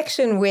there's a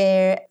section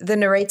where the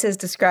narrator is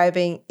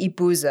describing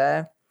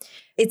Ibuza.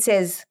 It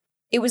says,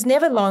 "It was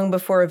never long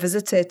before a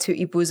visitor to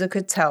Ibuza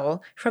could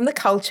tell, from the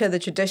culture, the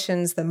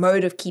traditions, the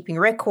mode of keeping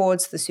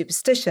records, the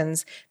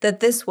superstitions, that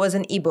this was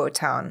an Igbo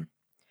town.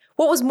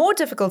 What was more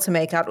difficult to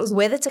make out was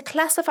whether to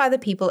classify the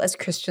people as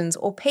Christians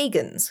or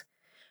pagans.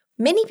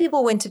 Many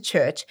people went to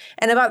church,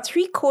 and about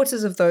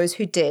 3/4 of those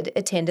who did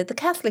attended the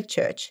Catholic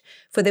Church,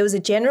 for there was a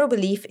general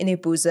belief in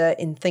Ibuza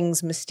in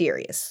things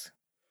mysterious.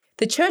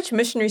 The Church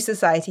Missionary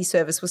Society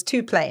service was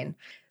too plain.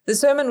 The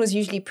sermon was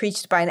usually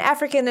preached by an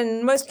African, and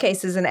in most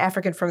cases an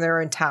African from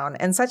their own town,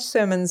 and such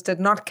sermons did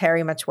not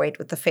carry much weight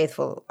with the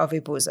faithful of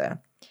Ibuza.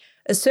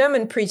 A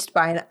sermon preached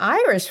by an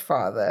Irish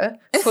father,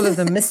 full of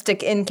the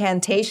mystic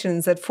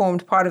incantations that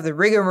formed part of the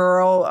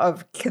rigmarole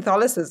of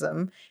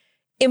Catholicism,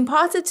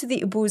 imparted to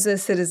the Ibuza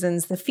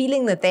citizens the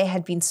feeling that they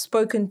had been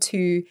spoken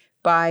to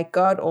by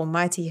God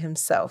Almighty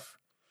himself.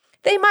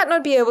 They might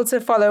not be able to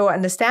follow or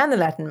understand the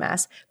Latin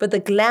Mass, but the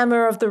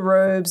glamour of the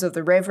robes of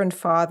the Reverend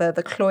Father,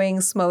 the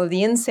cloying smell of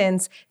the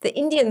incense, the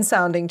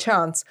Indian-sounding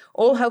chants,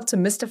 all help to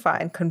mystify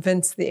and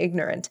convince the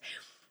ignorant."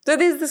 So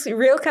there's this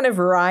real kind of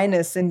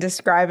wryness in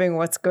describing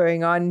what's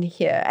going on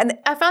here. And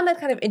I found that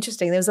kind of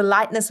interesting. There was a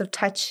lightness of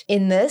touch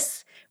in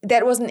this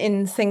that wasn't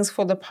in Things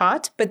Fall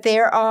Apart, but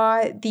there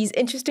are these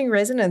interesting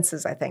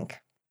resonances, I think.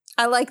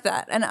 I like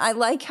that. And I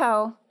like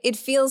how it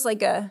feels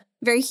like a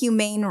very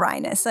humane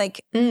wryness.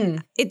 Like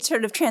it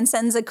sort of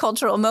transcends a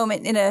cultural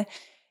moment in a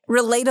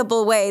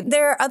relatable way.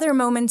 There are other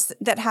moments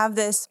that have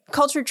this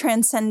culture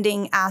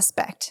transcending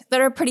aspect that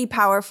are pretty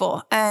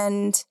powerful.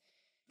 And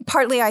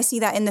partly I see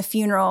that in the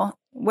funeral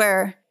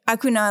where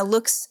Akuna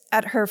looks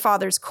at her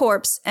father's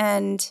corpse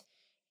and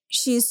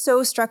she's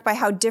so struck by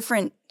how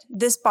different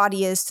this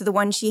body is to the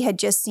one she had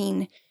just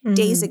seen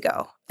days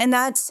ago. And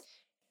that's,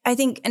 I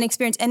think, an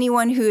experience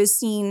anyone who has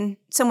seen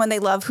someone they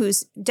love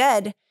who's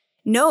dead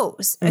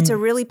knows. It's a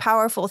really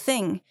powerful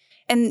thing.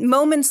 And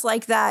moments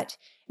like that,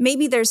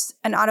 maybe there's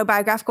an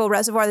autobiographical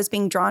reservoir that's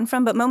being drawn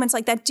from, but moments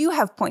like that do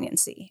have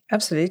poignancy.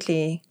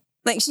 Absolutely.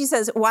 Like she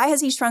says, "Why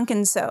has he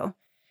shrunken so?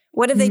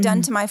 What have they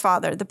done to my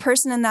father? The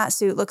person in that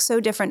suit looks so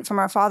different from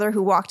our father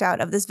who walked out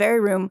of this very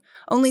room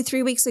only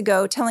 3 weeks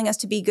ago telling us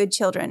to be good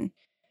children."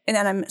 And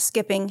then I'm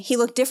skipping. "He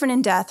looked different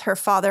in death. Her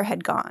father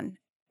had gone."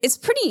 It's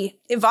pretty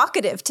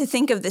evocative to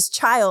think of this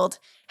child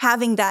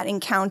having that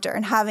encounter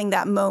and having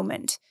that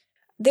moment.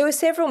 There were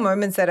several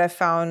moments that I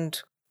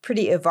found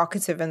pretty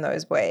evocative in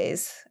those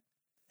ways.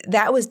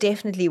 That was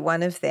definitely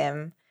one of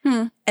them.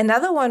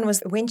 Another one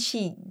was when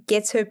she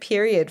gets her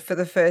period for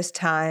the first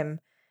time.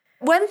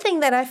 One thing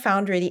that I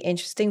found really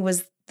interesting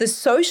was the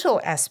social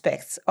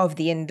aspects of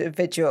the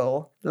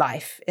individual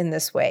life in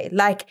this way.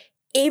 Like,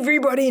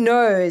 everybody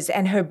knows,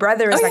 and her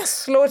brother is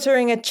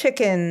slaughtering a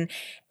chicken.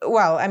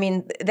 Well, I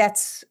mean,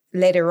 that's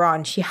later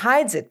on. She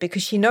hides it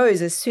because she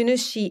knows as soon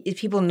as if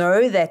people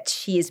know that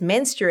she is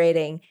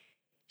menstruating,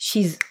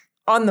 she's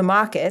on the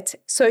market.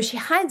 So she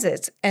hides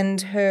it.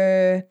 And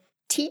her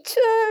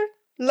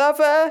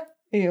lover,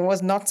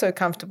 was not so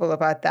comfortable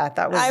about that.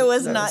 I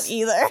was not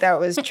either. That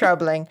was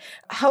troubling.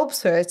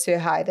 Helps her to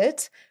hide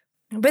it.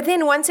 But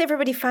then once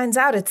everybody finds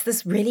out, it's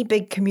this really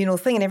big communal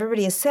thing and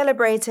everybody is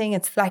celebrating.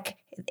 It's like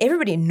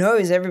everybody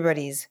knows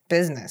everybody's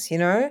business, you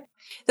know?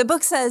 The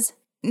book says,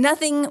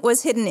 "Nothing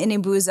was hidden in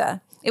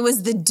Ibuza. It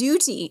was the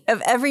duty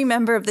of every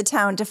member of the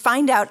town to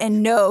find out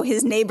and know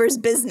his neighbor's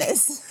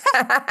business."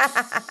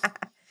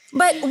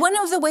 But one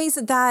of the ways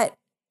that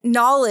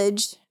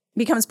knowledge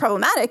becomes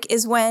problematic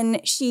is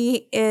when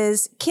she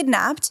is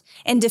kidnapped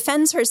and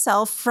defends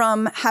herself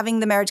from having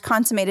the marriage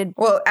consummated.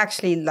 Well,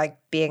 actually, like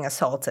being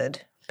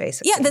assaulted,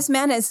 basically. Yeah, this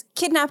man has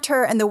kidnapped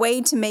her, and the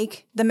way to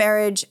make the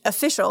marriage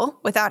official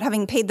without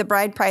having paid the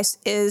bride price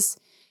is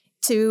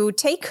to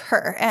take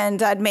her, and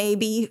that may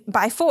be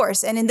by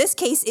force. And in this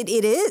case, it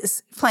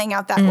is playing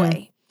out that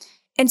way.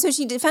 And so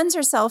she defends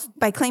herself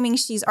by claiming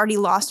she's already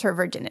lost her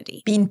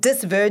virginity. Being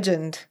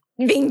disvirgined.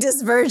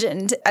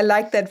 I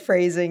like that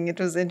phrasing. It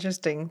was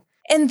interesting.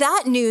 And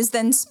that news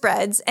then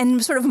spreads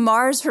and sort of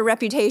mars her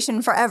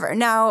reputation forever.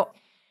 Now,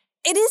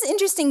 it is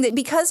interesting that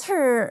because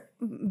her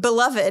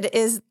beloved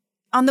is,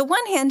 on the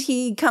one hand,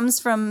 he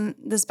comes from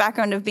this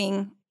background of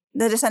being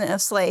the descendant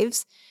of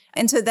slaves.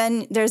 And so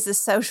then there's this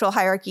social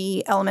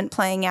hierarchy element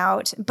playing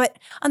out. But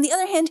on the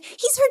other hand,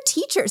 he's her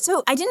teacher.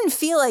 So I didn't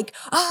feel like,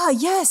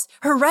 yes,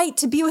 her right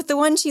to be with the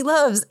one she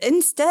loves.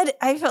 Instead,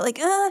 I felt like,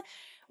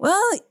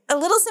 well, a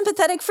little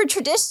sympathetic for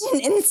tradition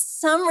in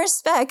some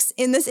respects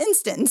in this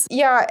instance.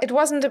 Yeah, it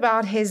wasn't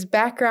about his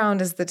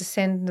background as the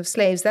descendant of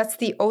slaves. That's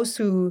the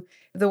Osu,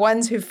 the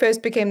ones who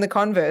first became the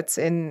converts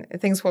in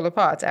Things Fall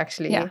Apart,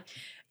 actually. Yeah.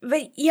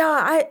 But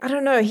yeah, I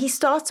don't know. He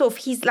starts off,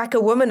 he's like a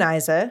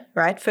womanizer,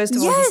 right? First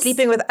of all, he's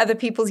sleeping with other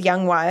people's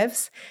young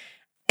wives.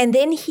 And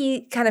then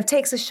he kind of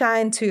takes a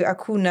shine to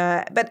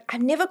Akuna. But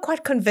I'm never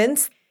quite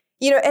convinced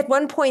At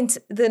one point,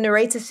 the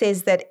narrator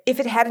says that if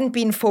it hadn't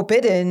been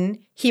forbidden,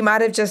 he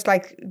might have just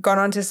gone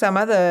on to some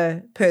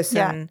other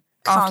person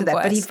after that.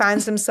 But he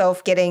finds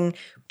himself getting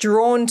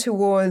drawn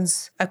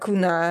towards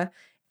Akuna.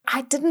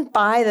 I didn't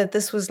buy that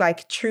this was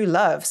true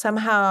love.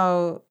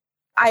 Somehow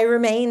I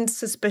remained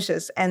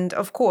suspicious. And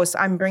of course,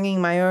 I'm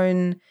bringing my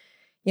own,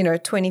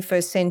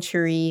 21st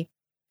century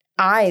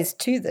eyes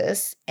to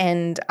this.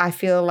 And I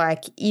feel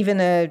like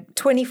even a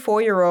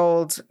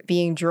 24-year-old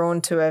being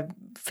drawn to a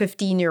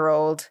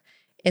 15-year-old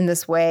in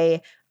this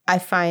way, I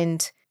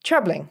find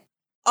troubling.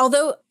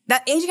 Although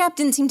that age gap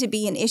didn't seem to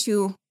be an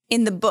issue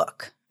in the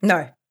book.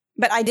 No.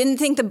 But I didn't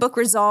think the book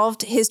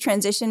resolved his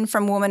transition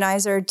from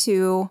womanizer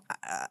to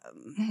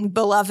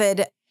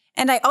beloved.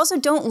 And I also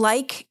don't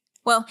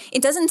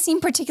it doesn't seem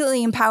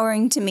particularly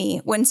empowering to me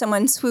when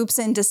someone swoops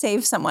in to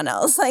save someone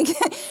else.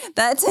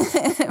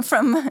 That's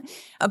from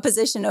a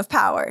position of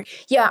power.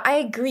 Yeah, I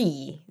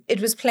agree.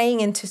 It was playing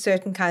into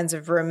certain kinds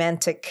of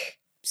romantic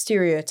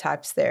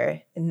stereotypes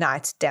there,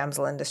 knight,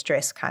 damsel in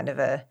distress kind of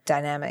a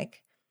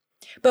dynamic.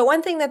 But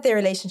one thing that their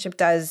relationship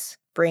does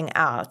bring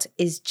out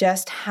is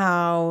just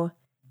how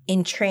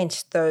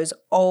entrenched those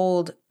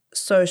old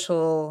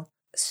social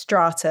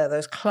strata,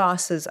 those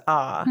classes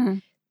are. Mm-hmm.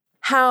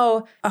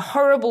 How a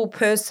horrible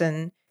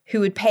person who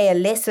would pay a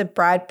lesser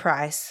bride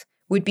price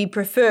would be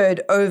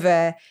preferred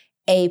over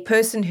a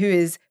person who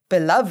is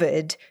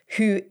beloved,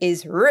 who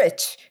is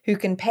rich, who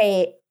can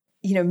pay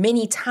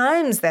many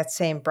times that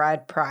same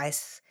bride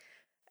price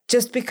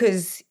just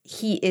because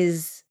he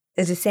is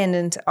a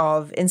descendant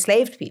of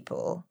enslaved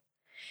people.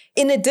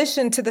 In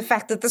addition to the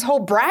fact that this whole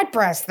bride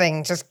price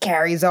thing just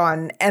carries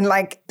on and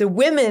the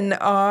women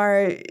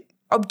are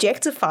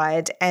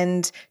objectified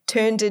and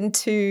turned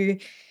into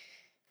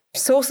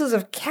sources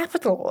of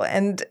capital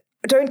and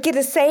don't get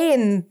a say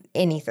in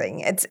anything.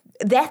 It's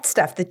that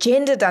stuff, the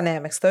gender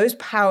dynamics, those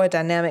power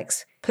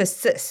dynamics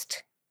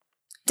persist.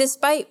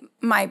 Despite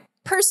my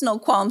personal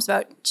qualms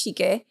about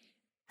Chike,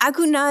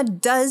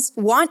 Akuna does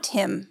want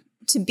him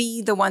to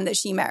be the one that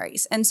she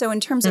marries. And so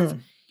in terms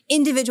of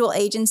individual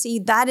agency,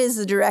 that is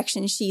the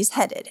direction she's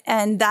headed.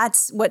 And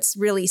that's what's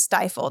really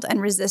stifled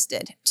and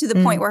resisted to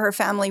the point where her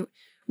family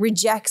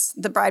rejects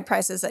the bride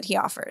prices that he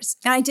offers.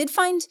 And I did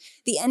find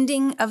the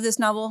ending of this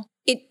novel,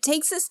 it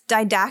takes this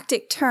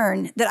didactic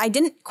turn that I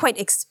didn't quite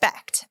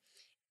expect.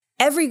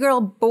 Every girl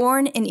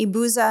born in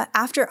Ibuza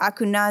after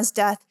Akuna's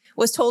death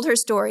was told her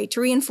story to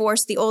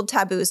reinforce the old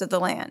taboos of the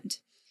land.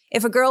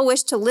 If a girl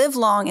wished to live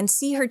long and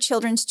see her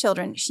children's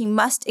children, she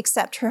must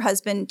accept her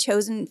husband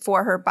chosen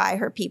for her by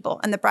her people,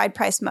 and the bride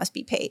price must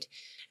be paid.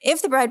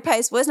 If the bride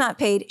price was not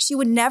paid, she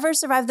would never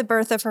survive the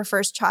birth of her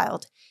first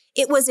child.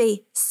 It was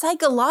a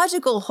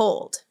psychological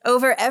hold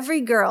over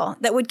every girl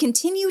that would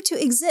continue to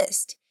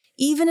exist,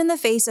 even in the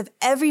face of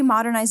every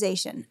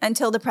modernization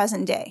until the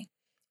present day.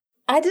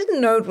 I didn't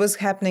know it was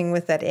happening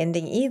with that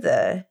ending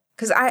either,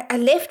 because I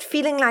left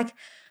feeling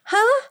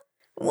huh?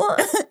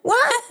 What?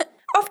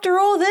 After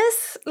all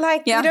this,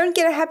 you don't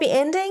get a happy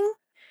ending?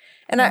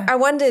 And I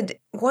wondered,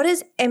 what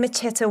is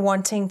Emecheta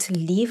wanting to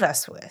leave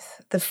us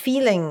with? The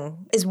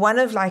feeling is one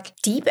of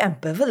deep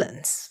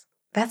ambivalence.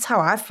 That's how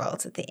I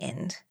felt at the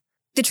end.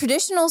 The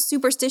traditional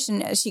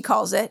superstition, as she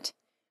calls it,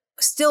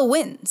 still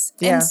wins.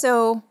 Yeah. And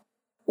so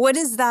what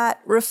is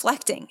that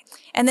reflecting?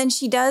 And then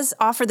she does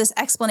offer this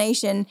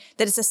explanation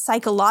that it's a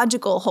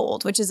psychological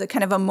hold, which is a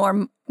kind of a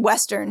more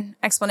Western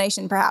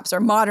explanation, perhaps,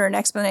 or modern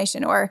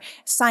explanation, or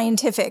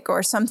scientific,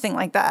 or something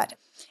like that.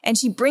 And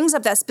she brings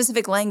up that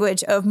specific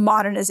language of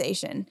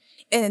modernization.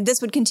 And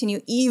this would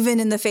continue even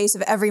in the face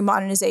of every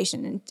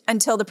modernization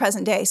until the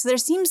present day. So there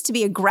seems to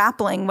be a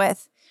grappling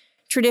with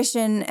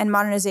tradition and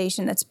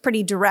modernization that's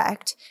pretty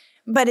direct.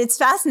 But it's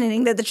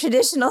fascinating that the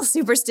traditional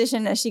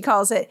superstition, as she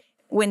calls it,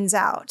 wins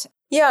out.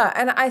 Yeah,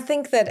 and I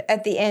think that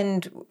at the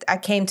end, I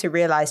came to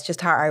realize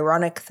just how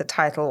ironic the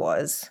title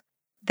was.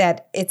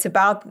 That it's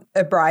about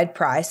a bride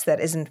price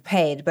that isn't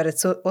paid, but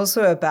it's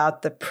also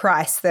about the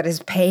price that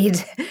is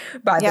paid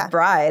by the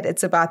bride.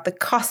 It's about the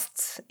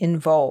costs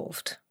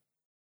involved.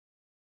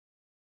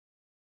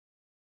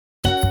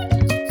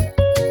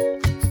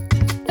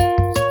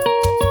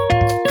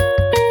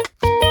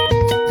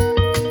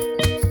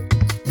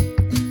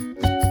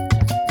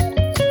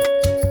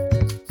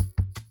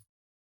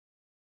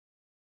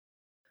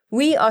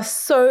 We are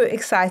so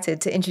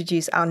excited to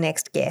introduce our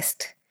next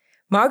guest.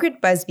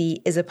 Margaret Busby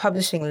is a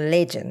publishing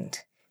legend.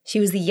 She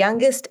was the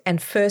youngest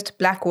and first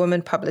Black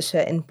woman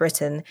publisher in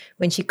Britain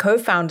when she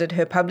co-founded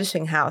her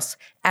publishing house,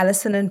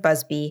 Allison and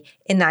Busby,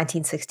 in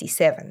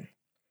 1967.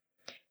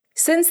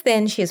 Since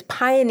then, she has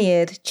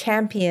pioneered,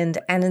 championed,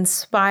 and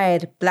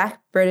inspired Black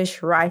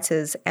British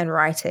writers and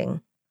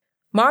writing.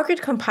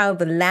 Margaret compiled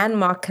the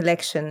landmark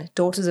collection,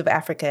 Daughters of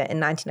Africa, in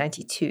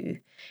 1992,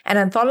 an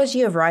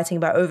anthology of writing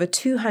by over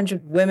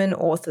 200 women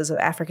authors of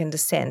African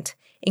descent,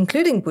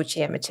 including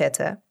Buchi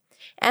Emecheta,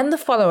 and the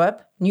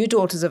follow-up, New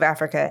Daughters of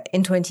Africa,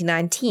 in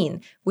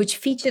 2019, which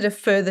featured a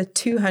further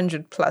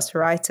 200-plus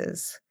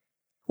writers.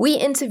 We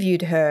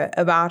interviewed her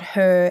about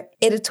her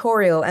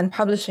editorial and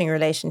publishing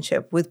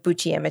relationship with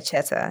Buchi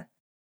Emecheta.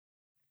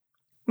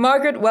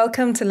 Margaret,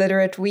 welcome to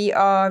Literate. We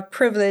are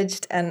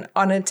privileged and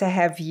honored to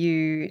have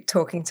you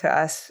talking to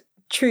us,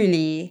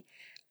 truly.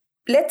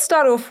 Let's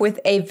start off with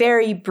a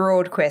very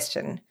broad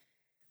question.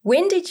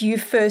 When did you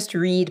first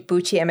read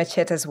Buchi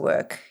Emecheta's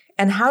work,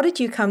 and how did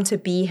you come to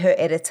be her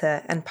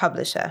editor and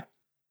publisher?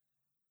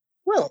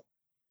 Well,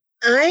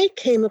 I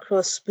came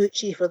across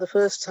Buchi for the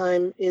first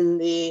time in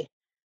the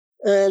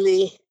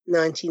early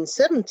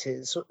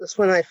 1970s. That's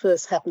when I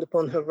first happened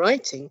upon her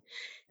writing.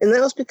 And that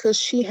was because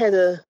she had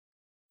a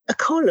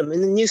column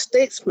in the New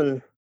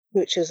Statesman,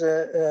 which is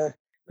a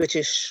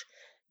British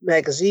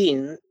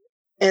magazine.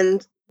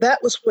 And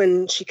that was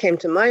when she came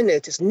to my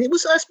notice. And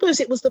I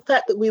suppose it was the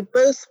fact that we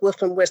both were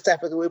from West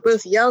Africa. We were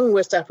both young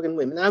West African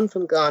women. I'm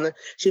from Ghana,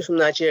 she was from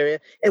Nigeria.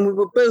 And we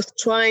were both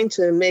trying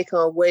to make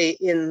our way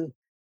in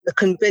the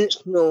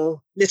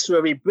conventional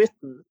literary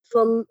Britain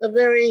from a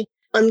very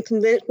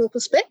unconventional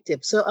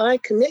perspective. So I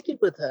connected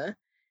with her.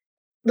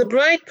 The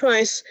Bride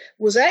Price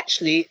was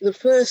actually the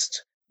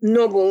first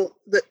novel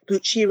that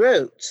Buchi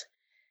wrote,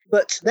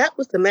 but that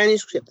was the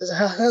manuscript that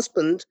her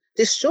husband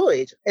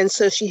destroyed. And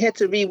so she had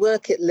to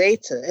rework it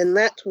later. And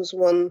that was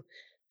one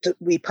that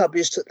we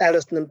published at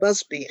Allison and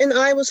Busby. And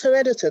I was her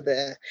editor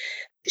there.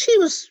 She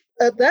was,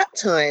 at that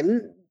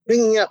time,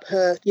 bringing up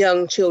her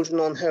young children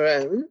on her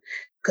own,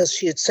 because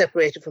she had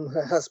separated from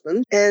her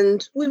husband.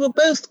 And we were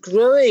both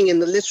growing in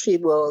the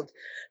literary world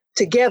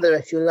together,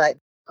 if you like.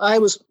 I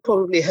was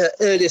probably her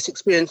earliest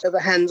experience of a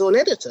hands-on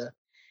editor.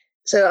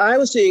 So I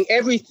was doing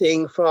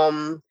everything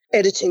from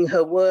editing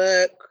her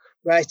work,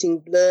 writing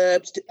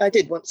blurbs. I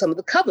did want some of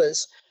the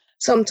covers.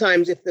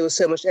 Sometimes if there was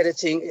so much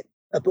editing,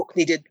 a book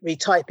needed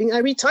retyping,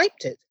 I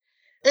retyped it.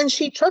 And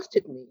she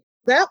trusted me.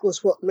 That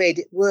was what made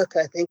it work,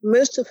 I think.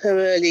 Most of her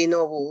early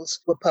novels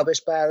were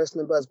published by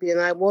Allison and Busby,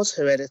 and I was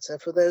her editor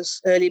for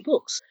those early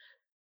books.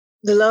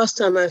 The last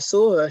time I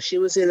saw her, she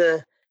was in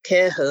a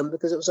care home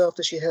because it was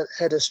after she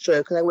had a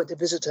stroke, and I went to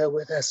visit her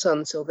with her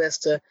son,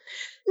 Sylvester.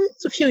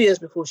 It's a few years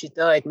before she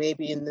died,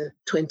 maybe in the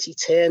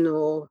 2010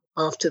 or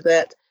after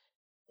that.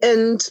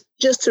 And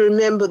just to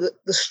remember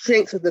the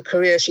strength of the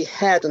career she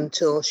had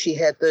until she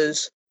had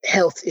those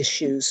health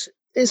issues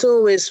is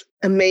always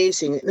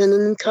amazing and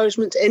an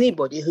encouragement to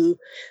anybody who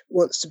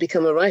wants to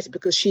become a writer,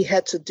 because she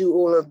had to do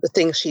all of the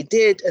things she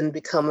did and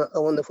become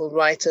a wonderful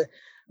writer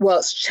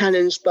whilst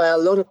challenged by a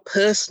lot of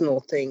personal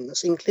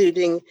things,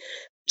 including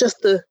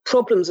just the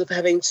problems of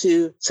having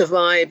to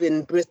survive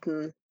in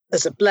Britain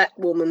as a Black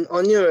woman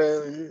on your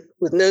own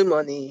with no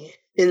money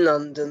in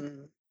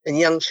London and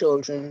young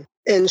children.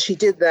 And she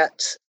did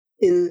that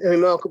in a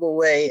remarkable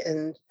way.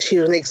 And she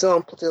was an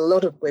example to a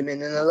lot of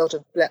women, and a lot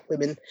of Black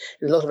women,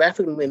 and a lot of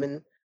African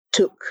women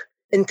took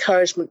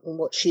encouragement from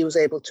what she was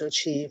able to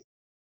achieve.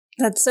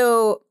 That's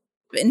so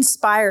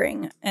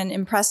inspiring and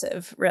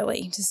impressive,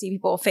 really, to see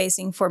people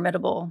facing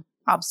formidable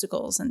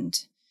obstacles and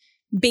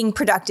being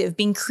productive,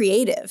 being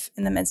creative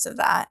in the midst of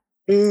that.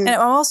 And I'm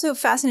also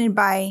fascinated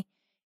by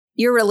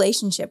your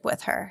relationship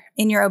with her.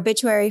 In your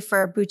obituary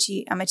for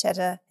Buchi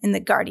Emecheta in The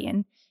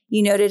Guardian,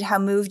 you noted how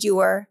moved you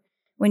were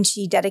when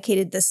she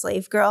dedicated The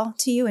Slave Girl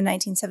to you in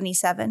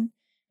 1977,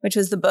 which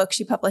was the book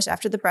she published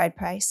after the Bride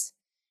Price.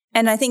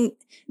 And I think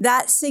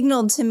that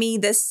signaled to me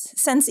this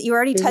sense that you were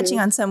already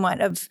touching on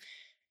somewhat of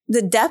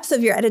the depth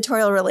of your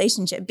editorial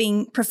relationship,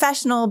 being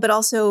professional, but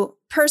also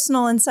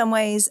personal in some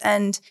ways.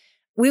 And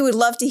we would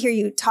love to hear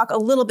you talk a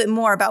little bit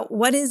more about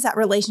what is that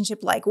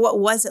relationship like? What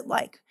was it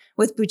like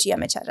with Buchi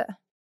Emecheta?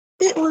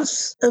 It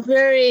was a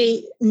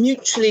very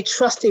mutually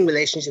trusting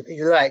relationship, if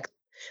you like.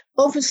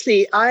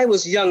 Obviously, I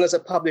was young as a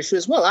publisher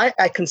as well.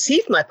 I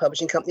conceived my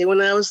publishing company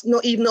when I was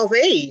not even of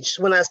age,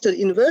 when I was still at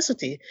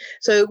university.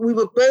 So we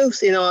were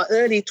both in our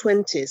early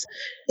 20s.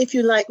 If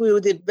you like, we were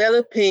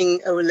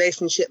developing a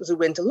relationship as we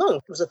went along.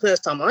 It was the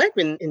first time I'd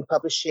been in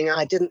publishing.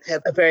 I didn't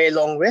have a very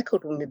long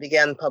record when we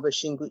began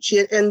publishing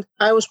Buchi, and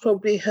I was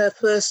probably her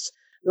first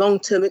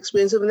long-term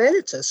experience of an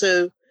editor.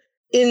 So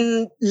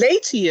in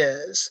later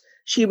years,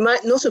 she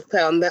might not have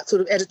found that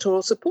sort of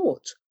editorial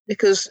support,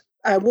 because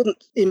I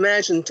wouldn't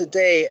imagine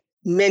today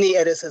many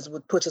editors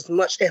would put as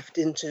much effort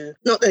into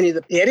not only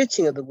the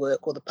editing of the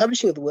work or the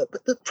publishing of the work,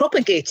 but the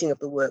propagating of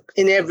the work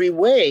in every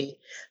way,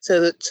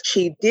 so that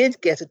she did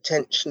get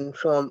attention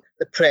from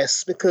the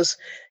press, because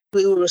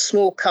we were a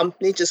small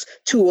company, just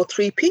 2 or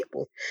 3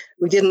 people.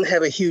 We didn't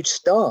have a huge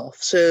staff,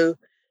 so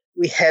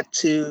we had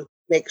to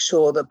make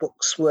sure the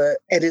books were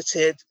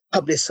edited,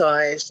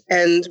 publicized,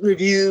 and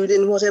reviewed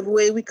in whatever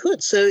way we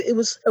could. So it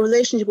was a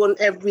relationship on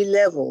every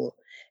level.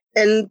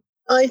 And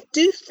I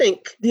do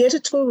think the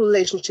editorial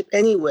relationship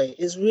anyway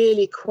is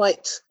really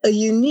quite a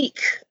unique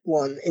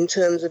one in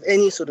terms of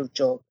any sort of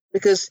job,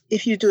 because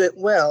if you do it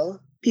well,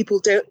 people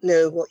don't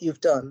know what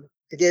you've done.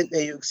 They don't know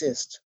you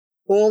exist.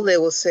 All they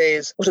will say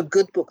is what a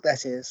good book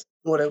that is,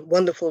 what a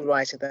wonderful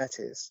writer that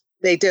is.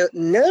 They don't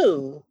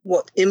know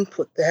what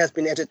input there has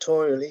been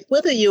editorially.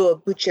 Whether you're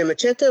Buchi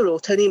Emecheta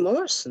or Toni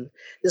Morrison,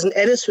 there's an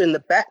editor in the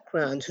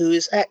background who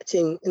is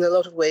acting in a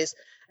lot of ways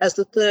as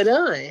the third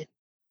eye.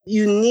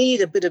 You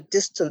need a bit of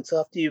distance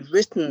after you've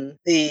written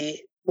the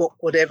book,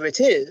 whatever it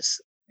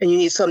is, and you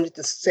need somebody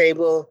to say,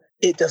 well,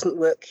 it doesn't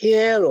work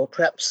here, or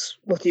perhaps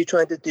what are you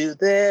trying to do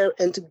there,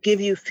 and to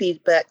give you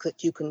feedback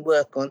that you can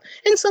work on.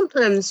 And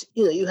sometimes,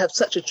 you have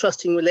such a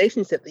trusting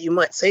relationship that you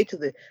might say to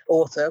the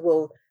author,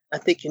 well, I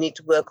think you need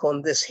to work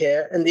on this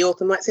here. And the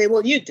author might say,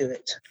 well, you do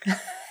it.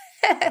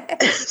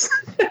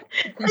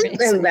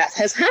 and that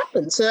has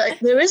happened. So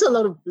there is a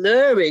lot of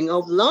blurring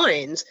of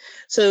lines.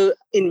 So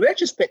in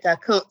retrospect, I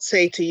can't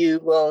say to you,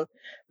 well,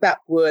 that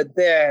word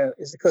there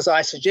is because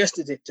I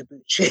suggested it to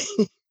Bucci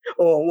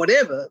or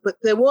whatever. But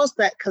there was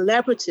that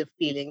collaborative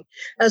feeling,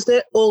 as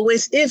there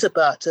always is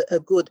about a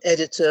good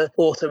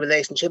editor-author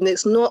relationship. And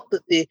it's not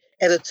that the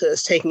editor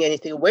is taking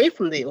anything away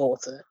from the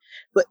author,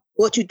 but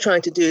what you're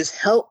trying to do is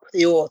help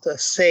the author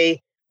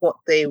say what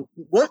they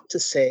want to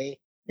say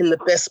in the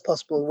best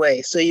possible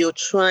way. So you're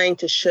trying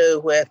to show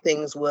where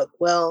things work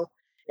well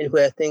and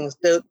where things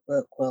don't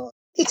work well.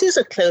 It is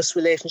a close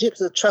relationship,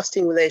 it's a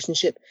trusting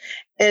relationship,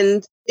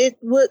 and it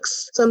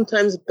works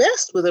sometimes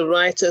best with a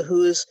writer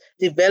who is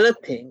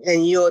developing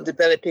and you're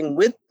developing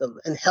with them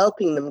and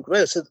helping them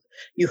grow. So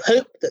you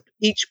hope that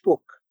each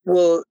book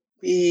will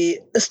be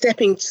a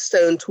stepping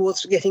stone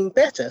towards getting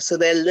better. So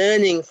they're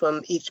learning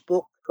from each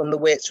book, from the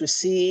way it's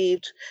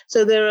received.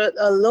 So there are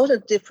a lot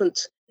of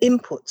different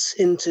inputs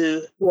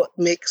into what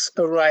makes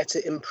a writer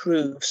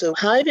improve. So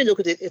however you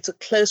look at it, it's a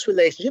close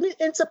relationship.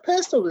 It's a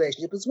personal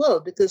relationship as well,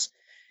 because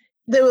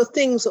there were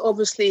things that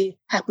obviously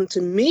happened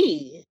to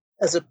me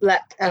as a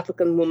Black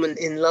African woman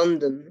in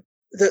London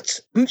that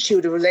Bucci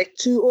would relate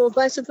to, or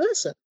vice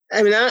versa.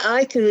 I mean,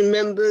 I can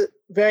remember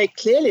very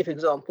clearly, for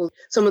example,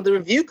 some of the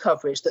review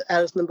coverage that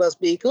Alison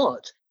Busby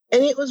got.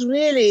 And it was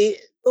really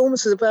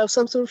almost as about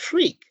some sort of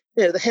freak.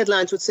 The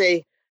headlines would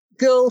say,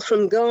 "Girl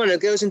from Ghana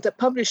goes into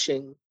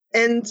publishing."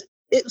 And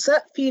it was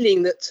that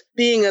feeling that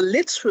being a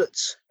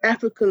literate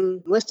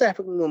West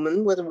African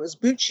woman, whether it was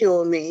Bucci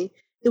or me,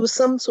 there was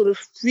some sort of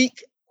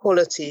freak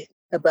quality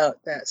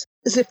about that,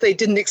 as if they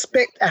didn't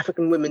expect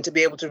African women to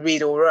be able to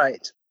read or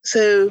write.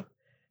 So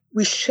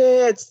we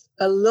shared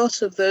a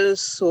lot of those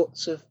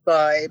sorts of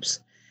vibes,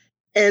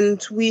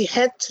 and we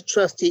had to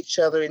trust each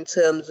other in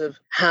terms of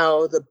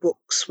how the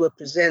books were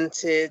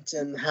presented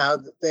and how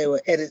they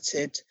were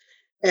edited.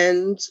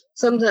 And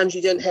sometimes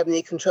you don't have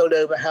any control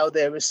over how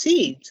they're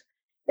received.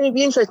 And it'd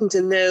be interesting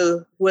to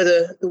know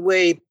whether the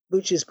way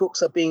Bucci's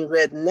books are being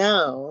read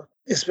now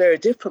is very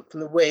different from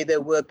the way they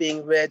were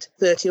being read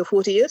 30 or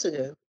 40 years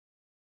ago.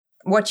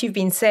 What you've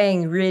been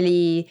saying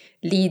really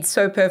leads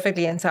so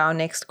perfectly into our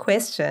next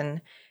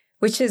question,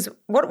 which is,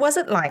 what was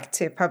it like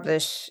to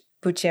publish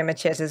Bucci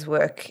Emecheta's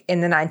work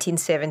in the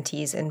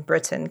 1970s in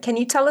Britain? Can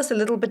you tell us a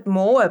little bit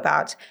more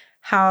about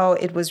how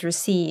it was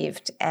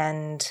received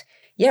and,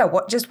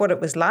 what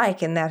it was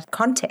like in that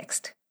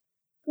context?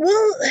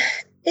 Well,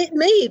 it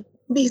may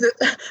be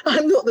that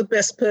I'm not the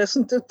best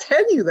person to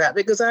tell you that,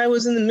 because I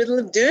was in the middle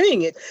of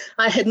doing it.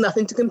 I had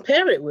nothing to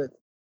compare it with.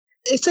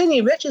 It's only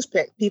in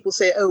retrospect people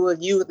say, oh, well,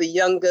 you were the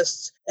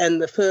youngest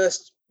and the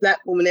first Black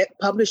woman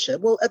publisher.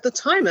 Well, at the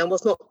time, I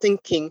was not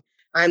thinking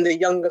I'm the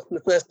youngest and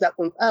the first Black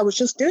woman. I was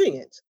just doing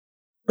it.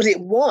 But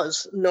it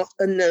was not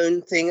a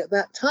known thing at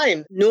that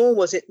time, nor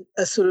was it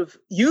a sort of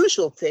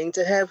usual thing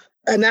to have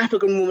an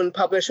African woman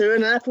publisher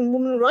and an African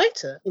woman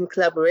writer in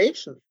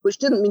collaboration, which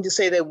didn't mean to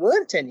say there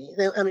weren't any.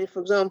 I mean,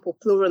 for example,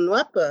 Flora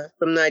Nwapa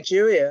from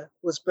Nigeria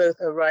was both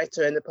a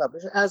writer and a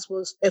publisher, as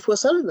was Efua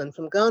Sutherland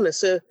from Ghana.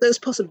 So those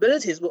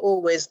possibilities were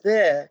always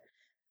there.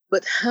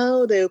 But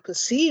how they were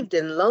perceived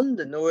in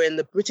London or in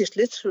the British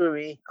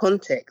literary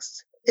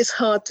context, it's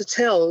hard to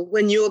tell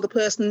when you're the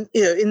person,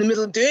 in the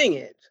middle of doing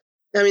it.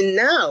 I mean,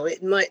 now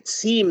it might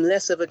seem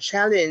less of a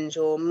challenge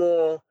or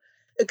more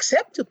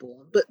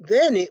acceptable, but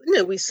then,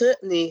 we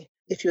certainly,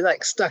 if you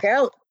like, stuck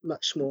out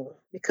much more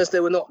because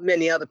there were not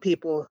many other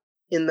people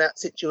in that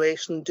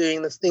situation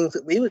doing the things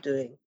that we were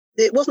doing.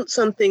 It wasn't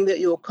something that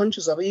you're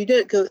conscious of. You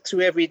don't go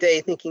through every day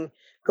thinking,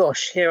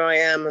 gosh, here I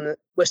am, a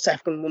West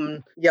African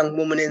woman, young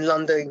woman in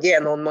London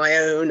again on my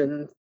own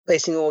and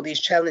facing all these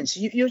challenges.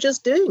 You're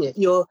just doing it.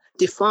 You're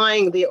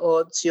defying the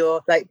odds.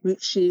 You're like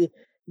Bucci,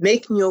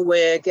 making your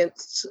way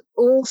against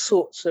all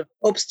sorts of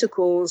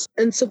obstacles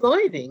and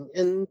surviving.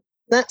 And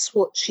that's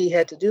what she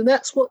had to do.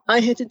 That's what I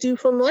had to do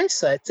from my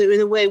side. So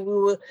in a way, we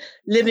were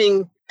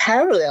living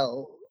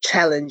parallel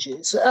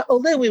challenges.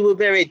 Although we were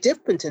very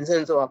different in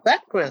terms of our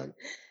background,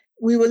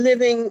 we were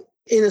living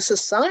in a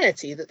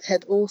society that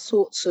had all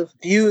sorts of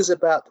views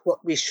about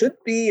what we should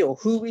be or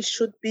who we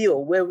should be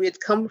or where we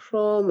had come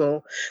from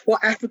or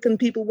what African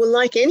people were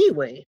like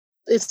anyway.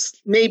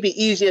 It's maybe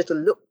easier to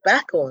look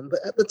back on, but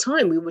at the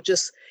time we were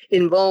just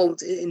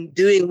involved in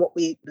doing what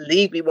we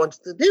believed we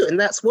wanted to do. And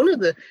that's one of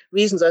the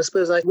reasons I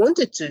suppose I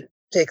wanted to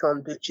take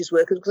on Bucci's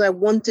work, because I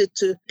wanted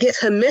to get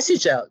her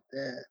message out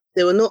there.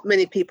 There were not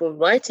many people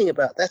writing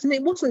about that. And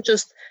it wasn't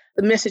just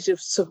the message of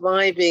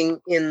surviving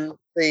in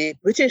the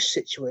British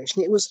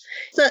situation. It was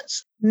that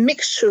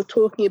mixture of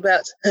talking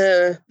about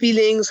her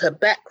feelings, her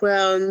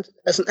background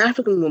as an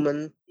African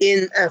woman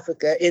in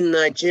Africa, in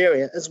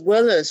Nigeria, as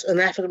well as an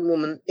African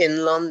woman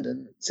in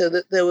London. So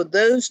that there were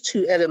those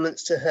two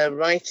elements to her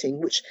writing,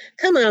 which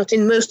come out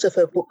in most of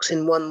her books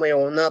in one way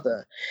or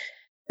another.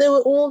 there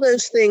were all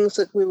those things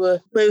that we were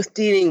both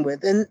dealing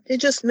with. And it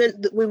just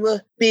meant that we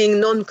were being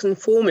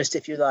nonconformist,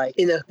 if you like,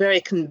 in a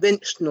very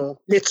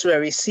conventional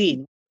literary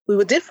scene. We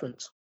were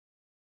different.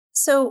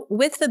 So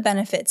with the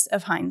benefits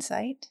of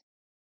hindsight,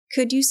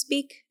 could you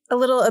speak a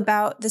little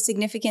about the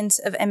significance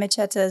of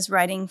Emecheta's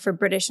writing for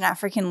British and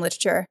African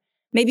literature,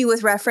 maybe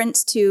with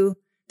reference to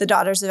The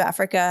Daughters of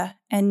Africa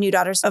and New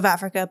Daughters of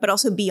Africa, but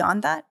also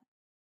beyond that?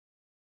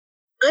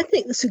 I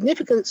think the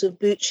significance of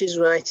Buchi's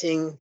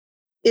writing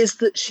is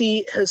that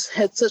she has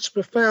had such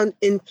profound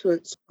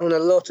influence on a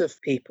lot of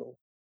people.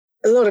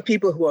 A lot of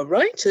people who are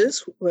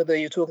writers, whether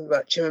you're talking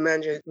about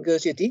Chimamanda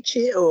Ngozi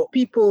Adichie or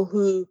people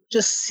who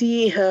just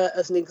see her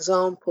as an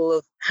example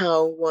of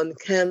how one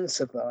can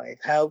survive,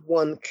 how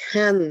one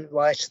can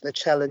rise to the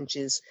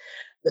challenges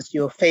that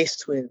you're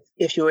faced with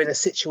if you're in a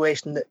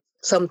situation that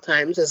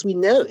sometimes, as we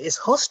know, is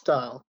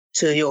hostile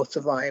to your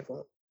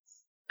survival.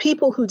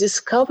 People who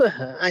discover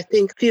her, I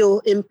think, feel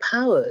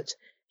empowered.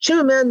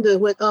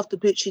 Chimamanda, after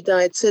Buchi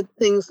died, said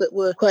things that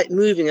were quite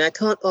moving. I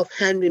can't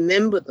offhand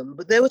remember them,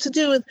 but they were to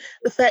do with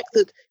the fact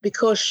that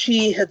because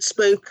she had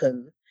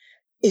spoken,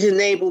 it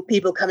enabled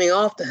people coming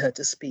after her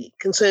to speak.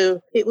 And so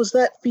it was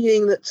that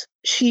feeling that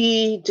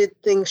she did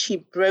things, she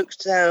broke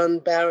down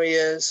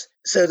barriers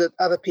so that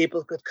other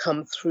people could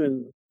come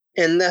through.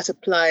 And that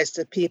applies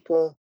to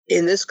people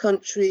in this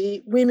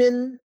country,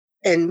 women,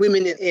 and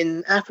women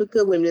in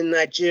Africa, women in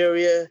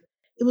Nigeria.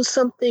 It was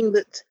something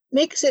that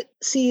makes it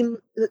seem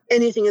that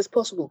anything is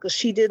possible, because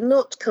she did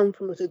not come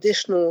from a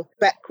traditional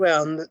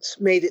background that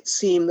made it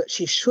seem that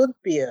she should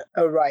be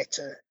a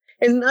writer.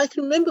 And I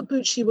can remember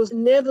Buchi was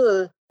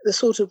never the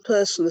sort of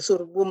person, the sort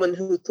of woman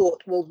who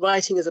thought, well,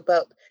 writing is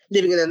about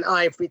living in an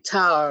ivory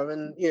tower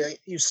and,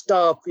 you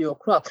starve for your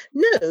craft.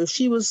 No,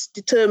 she was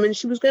determined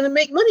she was going to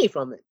make money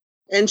from it.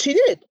 And she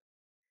did.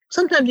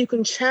 Sometimes you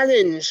can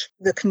challenge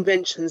the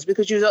conventions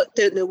because you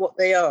don't know what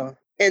they are.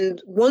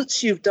 And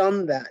once you've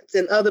done that,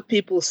 then other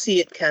people see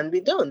it can be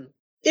done.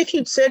 If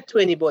you'd said to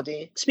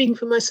anybody, speaking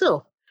for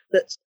myself,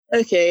 that,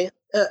 okay,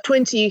 a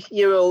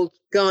 20-year-old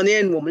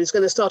Ghanaian woman is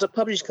going to start a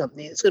publishing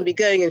company, it's going to be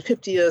going in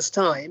 50 years'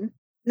 time,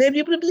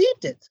 nobody would have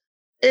believed it.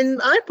 And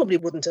I probably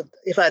wouldn't have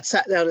if I'd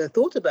sat down and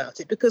thought about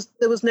it, because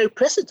there was no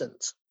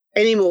precedent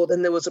any more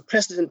than there was a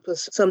precedent for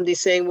somebody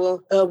saying,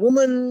 well, a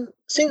woman,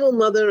 single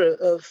mother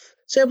of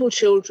several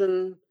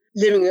children,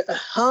 living a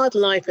hard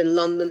life in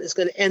London is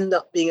going to end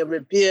up being a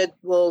revered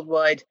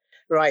worldwide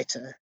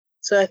writer.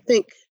 So I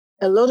think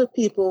a lot of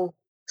people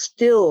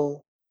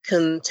still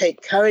can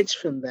take courage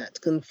from that,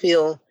 can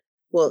feel,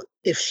 well,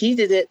 if she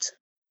did it,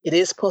 it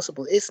is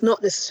possible. It's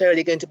not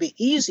necessarily going to be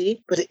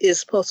easy, but it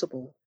is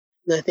possible.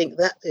 And I think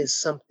that is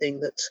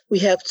something that we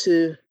have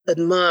to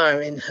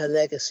admire in her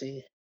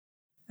legacy.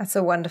 That's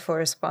a wonderful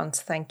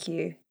response. Thank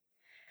you.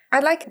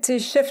 I'd like to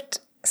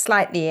shift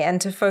slightly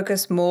and to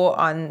focus more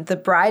on The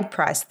Bride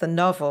Price, the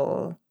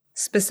novel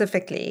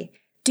specifically.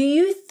 Do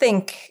you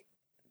think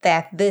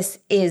that this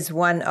is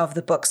one of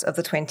the books of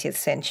the 20th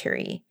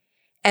century?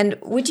 And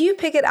would you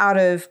pick it out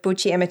of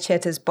Buchi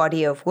Emecheta's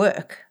body of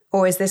work?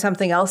 Or is there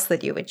something else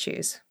that you would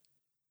choose?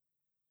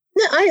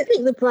 No, I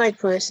think The Bride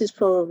Price is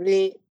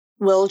probably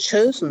well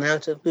chosen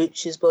out of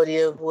Buchi's body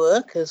of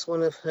work as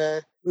one of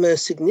her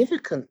most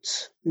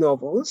significant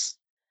novels.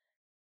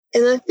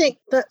 And I think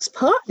that's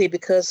partly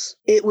because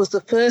it was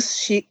the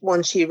first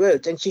one she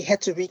wrote, and she had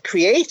to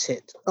recreate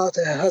it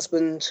after her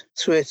husband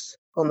threw it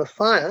on the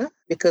fire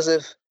because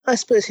of, I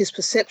suppose, his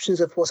perceptions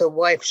of what a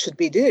wife should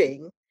be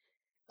doing.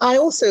 I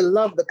also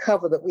love the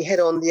cover that we had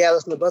on the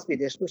Alice and the Busby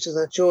edition, which is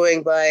a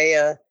drawing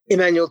by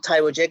Emmanuel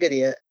Taiwo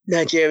Jegede, a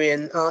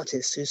Nigerian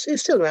artist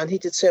who's still around. He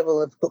did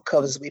several of the book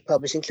covers that we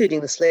published,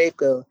 including The Slave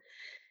Girl.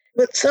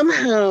 But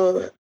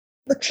somehow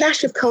the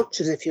clash of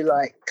cultures, if you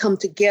like, come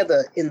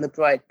together in The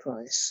Bride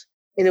Price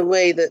in a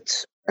way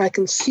that I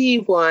can see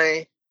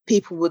why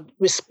people would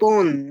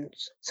respond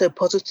so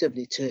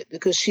positively to it,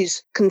 because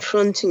she's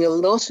confronting a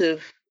lot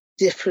of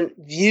different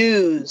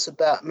views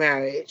about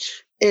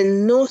marriage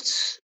and not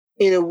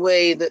in a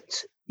way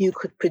that you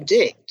could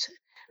predict.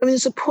 I mean,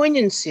 there's a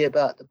poignancy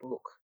about the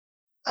book.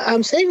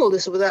 I'm saying all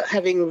this without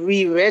having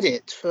reread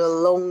it for a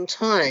long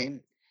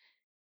time,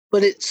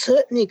 but it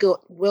certainly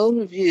got well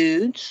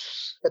reviewed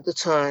at the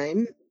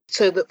time.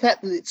 So the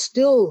fact that it's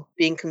still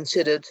being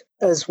considered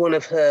as one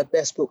of her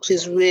best books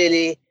is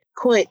really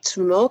quite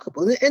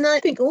remarkable. And I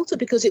think also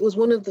because it was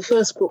one of the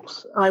first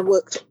books I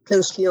worked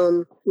closely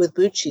on with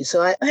Buchi.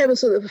 So I have a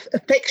sort of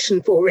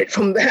affection for it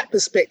from that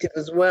perspective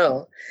as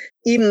well,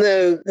 even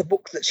though the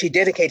book that she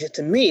dedicated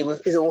to me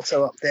is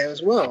also up there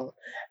as well.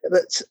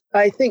 But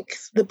I think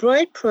The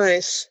Bride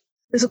Price,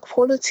 there's a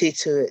quality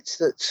to it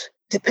that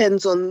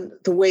depends on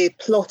the way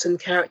plot and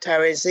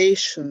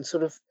characterization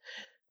sort of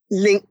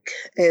link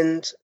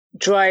and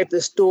drive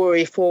the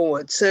story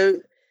forward.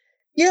 So,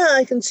 yeah,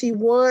 I can see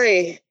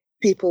why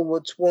people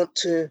would want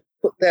to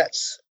put that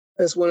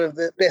as one of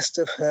the best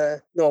of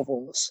her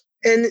novels.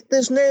 And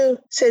there's no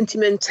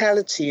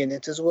sentimentality in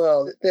it as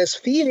well. There's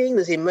feeling,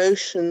 there's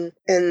emotion,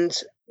 and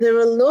there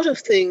are a lot of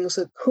things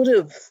that could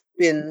have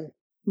been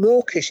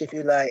mawkish, if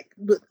you like,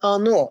 but are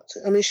not.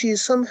 I mean,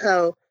 she's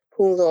somehow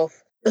pulled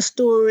off a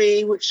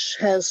story which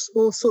has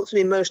all sorts of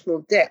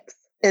emotional depth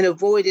and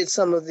avoided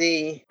some of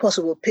the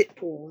possible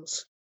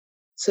pitfalls.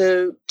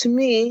 So to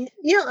me,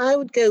 yeah, I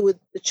would go with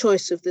the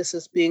choice of this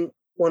as being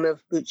one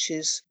of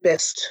Bucci's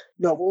best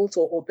novels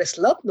or best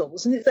loved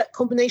novels. And it's that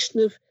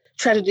combination of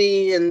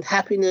tragedy and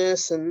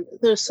happiness, and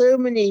there are so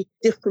many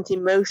different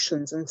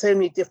emotions and so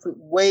many different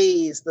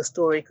ways the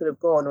story could have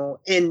gone or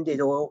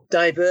ended or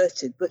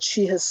diverted, but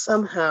she has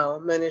somehow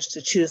managed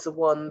to choose the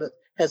one that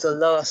has a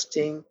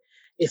lasting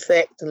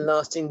effect and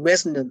lasting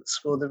resonance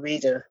for the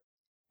reader.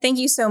 Thank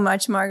you so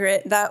much,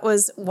 Margaret. That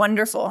was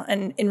wonderful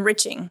and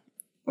enriching.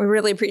 We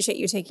really appreciate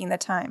you taking the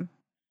time.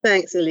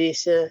 Thanks,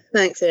 Alicia.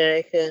 Thanks,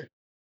 Erica.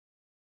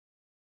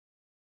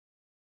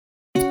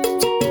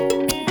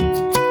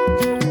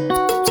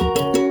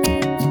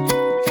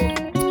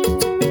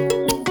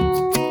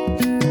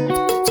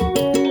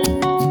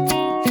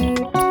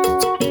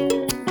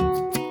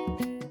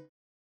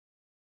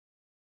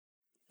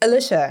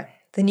 Alicia,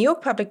 the New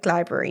York Public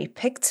Library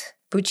picked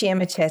Bucci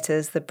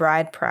Emecheta's The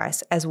Bride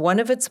Price as one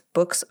of its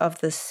books of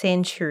the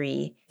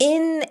century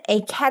in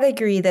a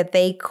category that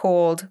they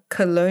called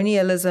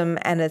colonialism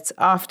and its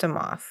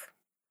aftermath.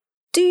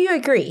 Do you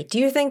agree? Do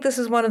you think this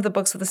is one of the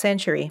books of the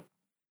century?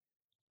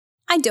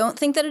 I don't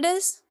think that it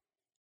is,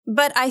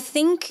 but I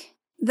think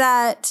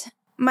that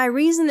my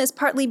reason is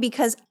partly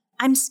because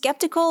I'm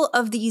skeptical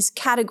of these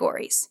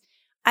categories.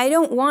 I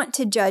don't want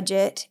to judge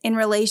it in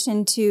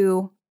relation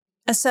to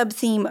a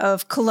sub-theme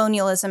of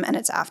colonialism and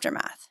its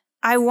aftermath.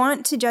 I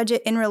want to judge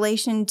it in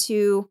relation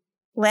to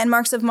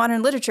landmarks of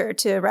modern literature,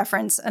 to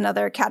reference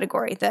another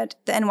category that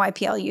the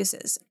NYPL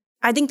uses.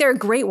 I think there are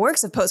great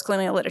works of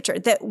post-colonial literature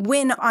that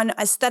win on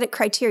aesthetic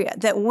criteria,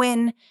 that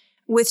win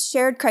with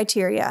shared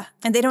criteria,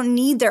 and they don't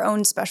need their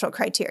own special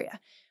criteria.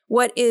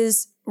 What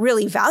is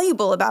really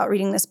valuable about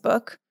reading this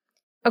book,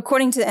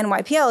 according to the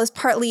NYPL, is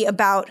partly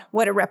about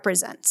what it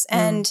represents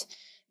and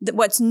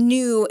what's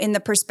new in the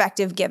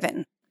perspective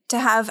given. To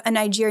have a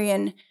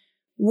Nigerian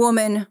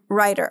woman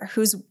writer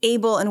who's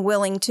able and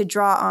willing to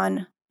draw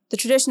on the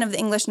tradition of the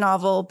English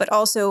novel, but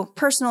also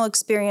personal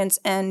experience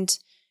and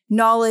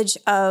knowledge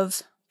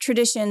of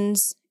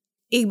traditions,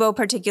 Igbo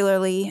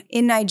particularly,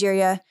 in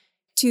Nigeria,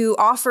 to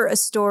offer a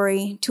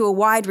story to a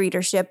wide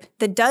readership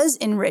that does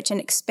enrich and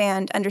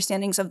expand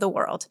understandings of the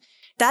world.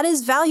 That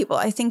is valuable.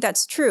 I think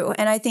that's true.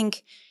 And I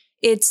think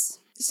it's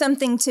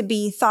something to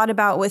be thought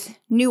about with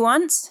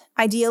nuance,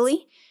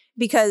 ideally,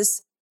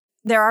 because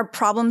there are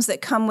problems that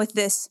come with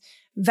this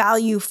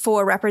value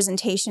for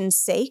representation's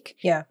sake.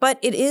 Yeah. But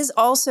it is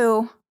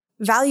also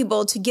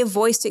valuable to give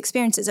voice to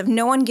experiences. If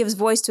no one gives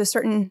voice to a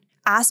certain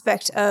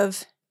aspect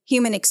of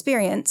human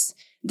experience,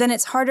 then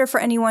it's harder for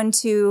anyone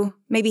to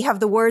maybe have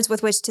the words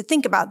with which to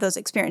think about those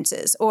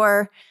experiences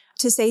or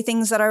to say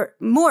things that are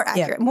more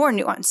accurate, more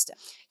nuanced,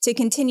 to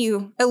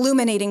continue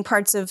illuminating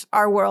parts of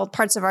our world,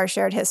 parts of our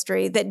shared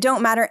history that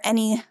don't matter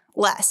any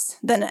less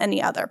than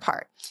any other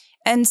part.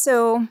 And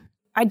so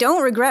I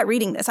don't regret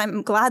reading this.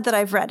 I'm glad that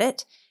I've read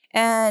it.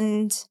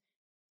 And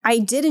I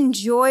did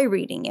enjoy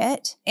reading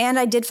it. And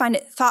I did find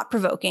it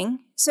thought-provoking.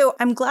 So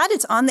I'm glad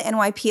it's on the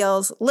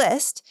NYPL's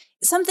list.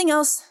 Something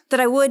else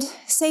that I would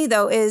say,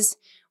 though, is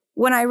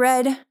when I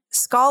read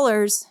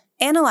scholars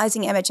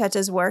analyzing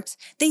Emecheta's works,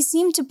 they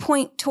seem to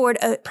point toward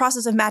a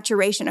process of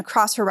maturation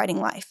across her writing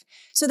life.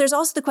 So there's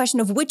also the question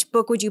of which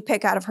book would you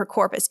pick out of her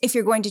corpus if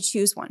you're going to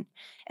choose one.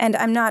 And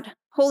I'm not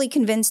wholly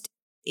convinced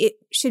it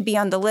should be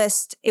on the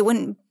list. It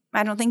wouldn't,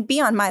 I don't think, be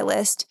on my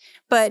list.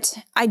 But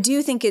I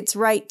do think it's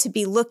right to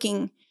be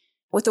looking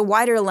with a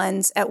wider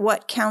lens at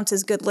what counts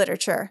as good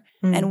literature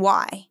and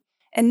why,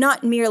 and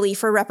not merely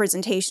for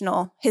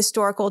representational,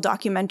 historical,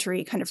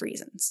 documentary kind of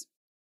reasons.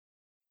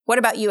 What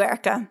about you,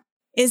 Erica?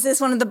 Is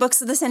this one of the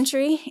books of the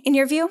century, in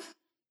your view?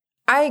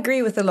 I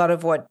agree with a lot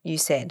of what you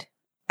said.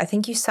 I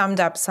think you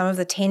summed up some of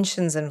the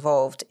tensions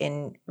involved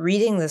in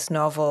reading this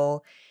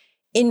novel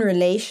in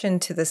relation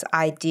to this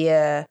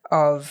idea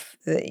of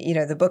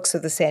the books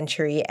of the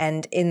century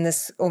and in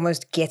this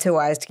almost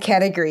ghettoized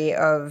category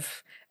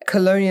of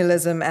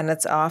colonialism and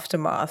its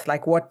aftermath.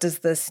 Like, what does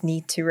this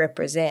need to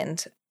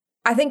represent?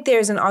 I think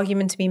there's an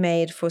argument to be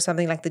made for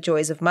something like The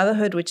Joys of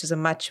Motherhood, which is a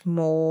much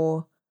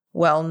more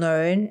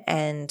well-known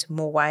and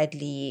more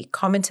widely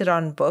commented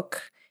on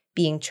book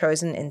being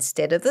chosen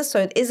instead of this. So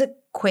it is a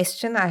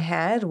question I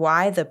had.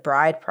 Why The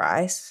Bride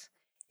Price?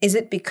 Is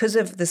it because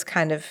of this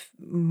kind of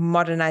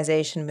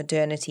modernization,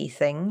 modernity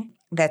thing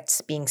that's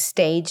being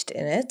staged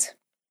in it?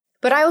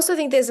 But I also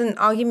think there's an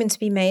argument to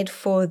be made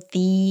for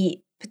the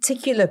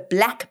particular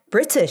Black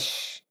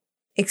British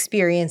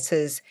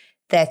experiences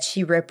that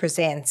she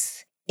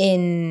represents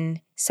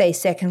in, say,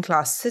 Second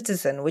Class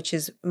Citizen, which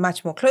is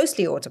much more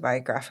closely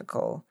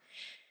autobiographical.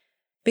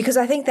 Because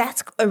I think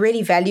that's a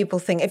really valuable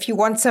thing. If you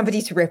want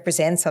somebody to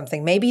represent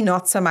something, maybe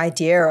not some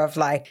idea of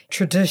like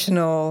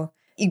traditional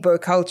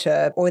Igbo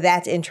culture or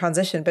that in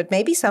transition, but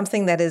maybe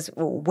something that is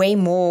way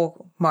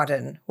more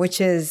modern, which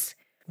is,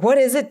 what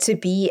is it to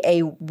be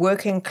a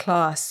working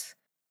class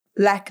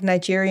Black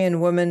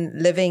Nigerian woman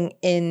living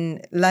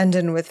in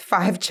London with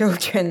 5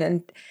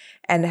 children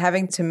and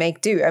having to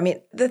make do. I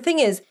mean, the thing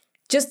is,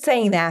 just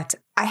saying that,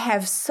 I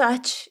have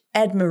such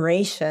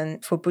admiration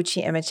for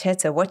Buchi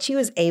Emecheta, what she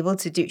was able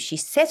to do. She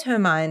set her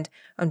mind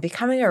on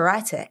becoming a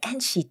writer,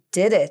 and she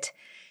did it.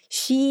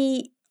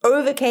 She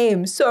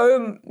overcame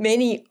so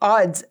many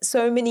odds,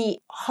 so many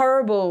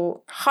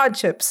horrible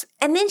hardships,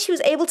 and then she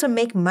was able to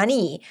make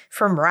money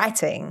from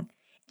writing.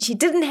 She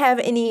didn't have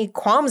any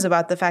qualms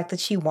about the fact that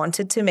she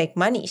wanted to make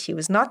money. She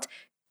was not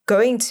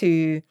going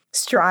to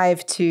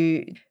strive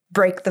to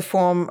break the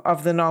form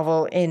of the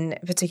novel in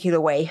a particular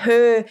way.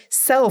 Her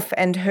self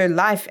and her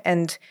life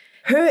and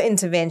her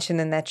intervention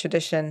in that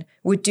tradition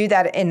would do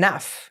that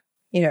enough,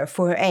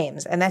 for her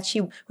aims. And that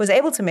she was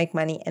able to make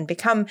money and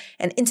become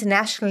an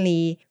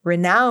internationally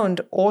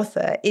renowned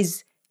author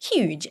is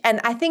huge. And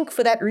I think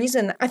for that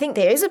reason, I think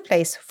there is a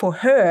place for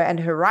her and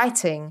her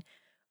writing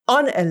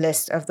on a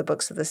list of the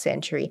books of the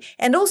century,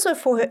 and also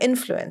for her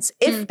influence.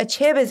 If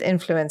Achebe's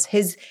influence,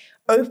 his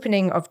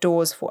opening of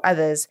doors for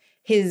others,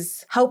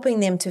 his helping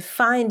them to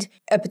find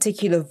a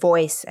particular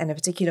voice and a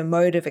particular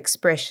mode of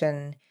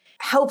expression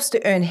helps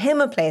to earn him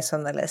a place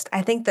on the list,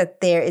 I think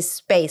that there is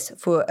space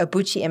for a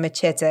Buchi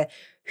Emecheta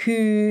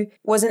who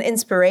was an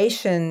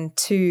inspiration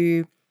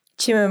to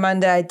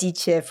Chimamanda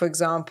Adichie, for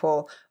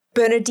example,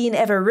 Bernardine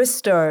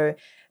Evaristo.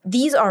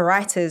 These are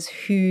writers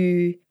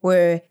who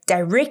were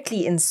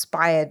directly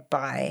inspired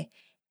by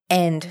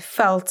and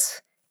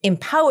felt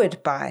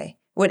empowered by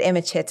what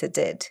Emecheta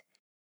did.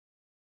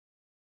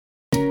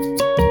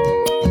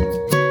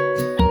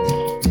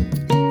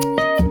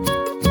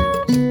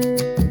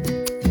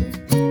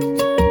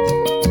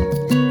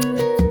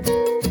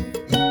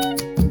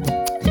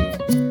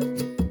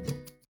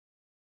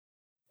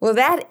 Well,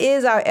 that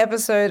is our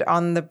episode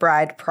on The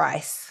Bride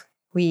Price.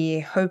 We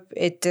hope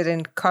it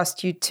didn't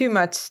cost you too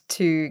much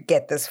to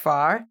get this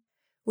far.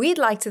 We'd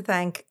like to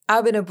thank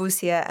Abin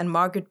Abusia and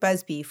Margaret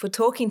Busby for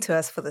talking to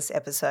us for this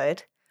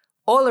episode.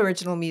 All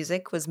original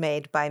music was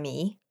made by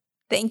me.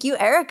 Thank you,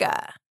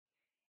 Erica.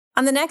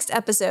 On the next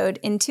episode,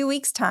 in 2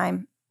 weeks'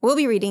 time, we'll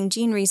be reading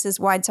Jean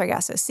Rhys's Wide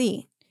Sargasso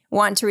Sea.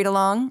 Want to read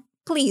along?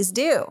 Please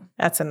do.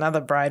 That's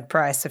another bride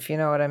price, if you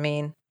know what I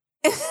mean.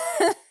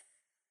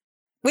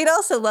 We'd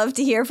also love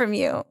to hear from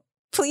you.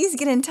 Please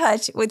get in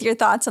touch with your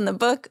thoughts on the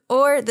book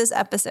or this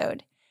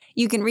episode.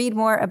 You can read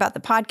more about the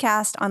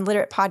podcast on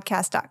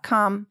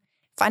literatepodcast.com,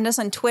 find us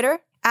on Twitter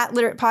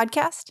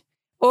 @literatepodcast,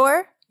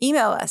 or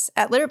email us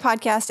at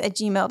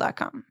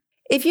literatepodcast@gmail.com.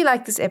 If you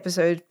like this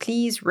episode,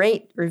 please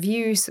rate,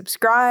 review,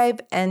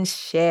 subscribe, and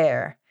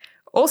share.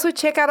 Also,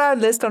 check out our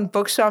list on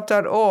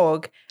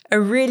bookshop.org, a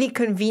really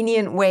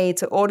convenient way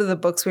to order the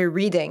books we're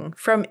reading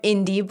from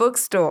indie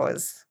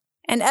bookstores.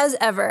 And as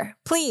ever,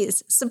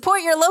 please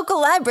support your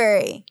local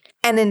library.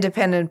 An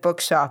independent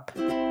bookshop.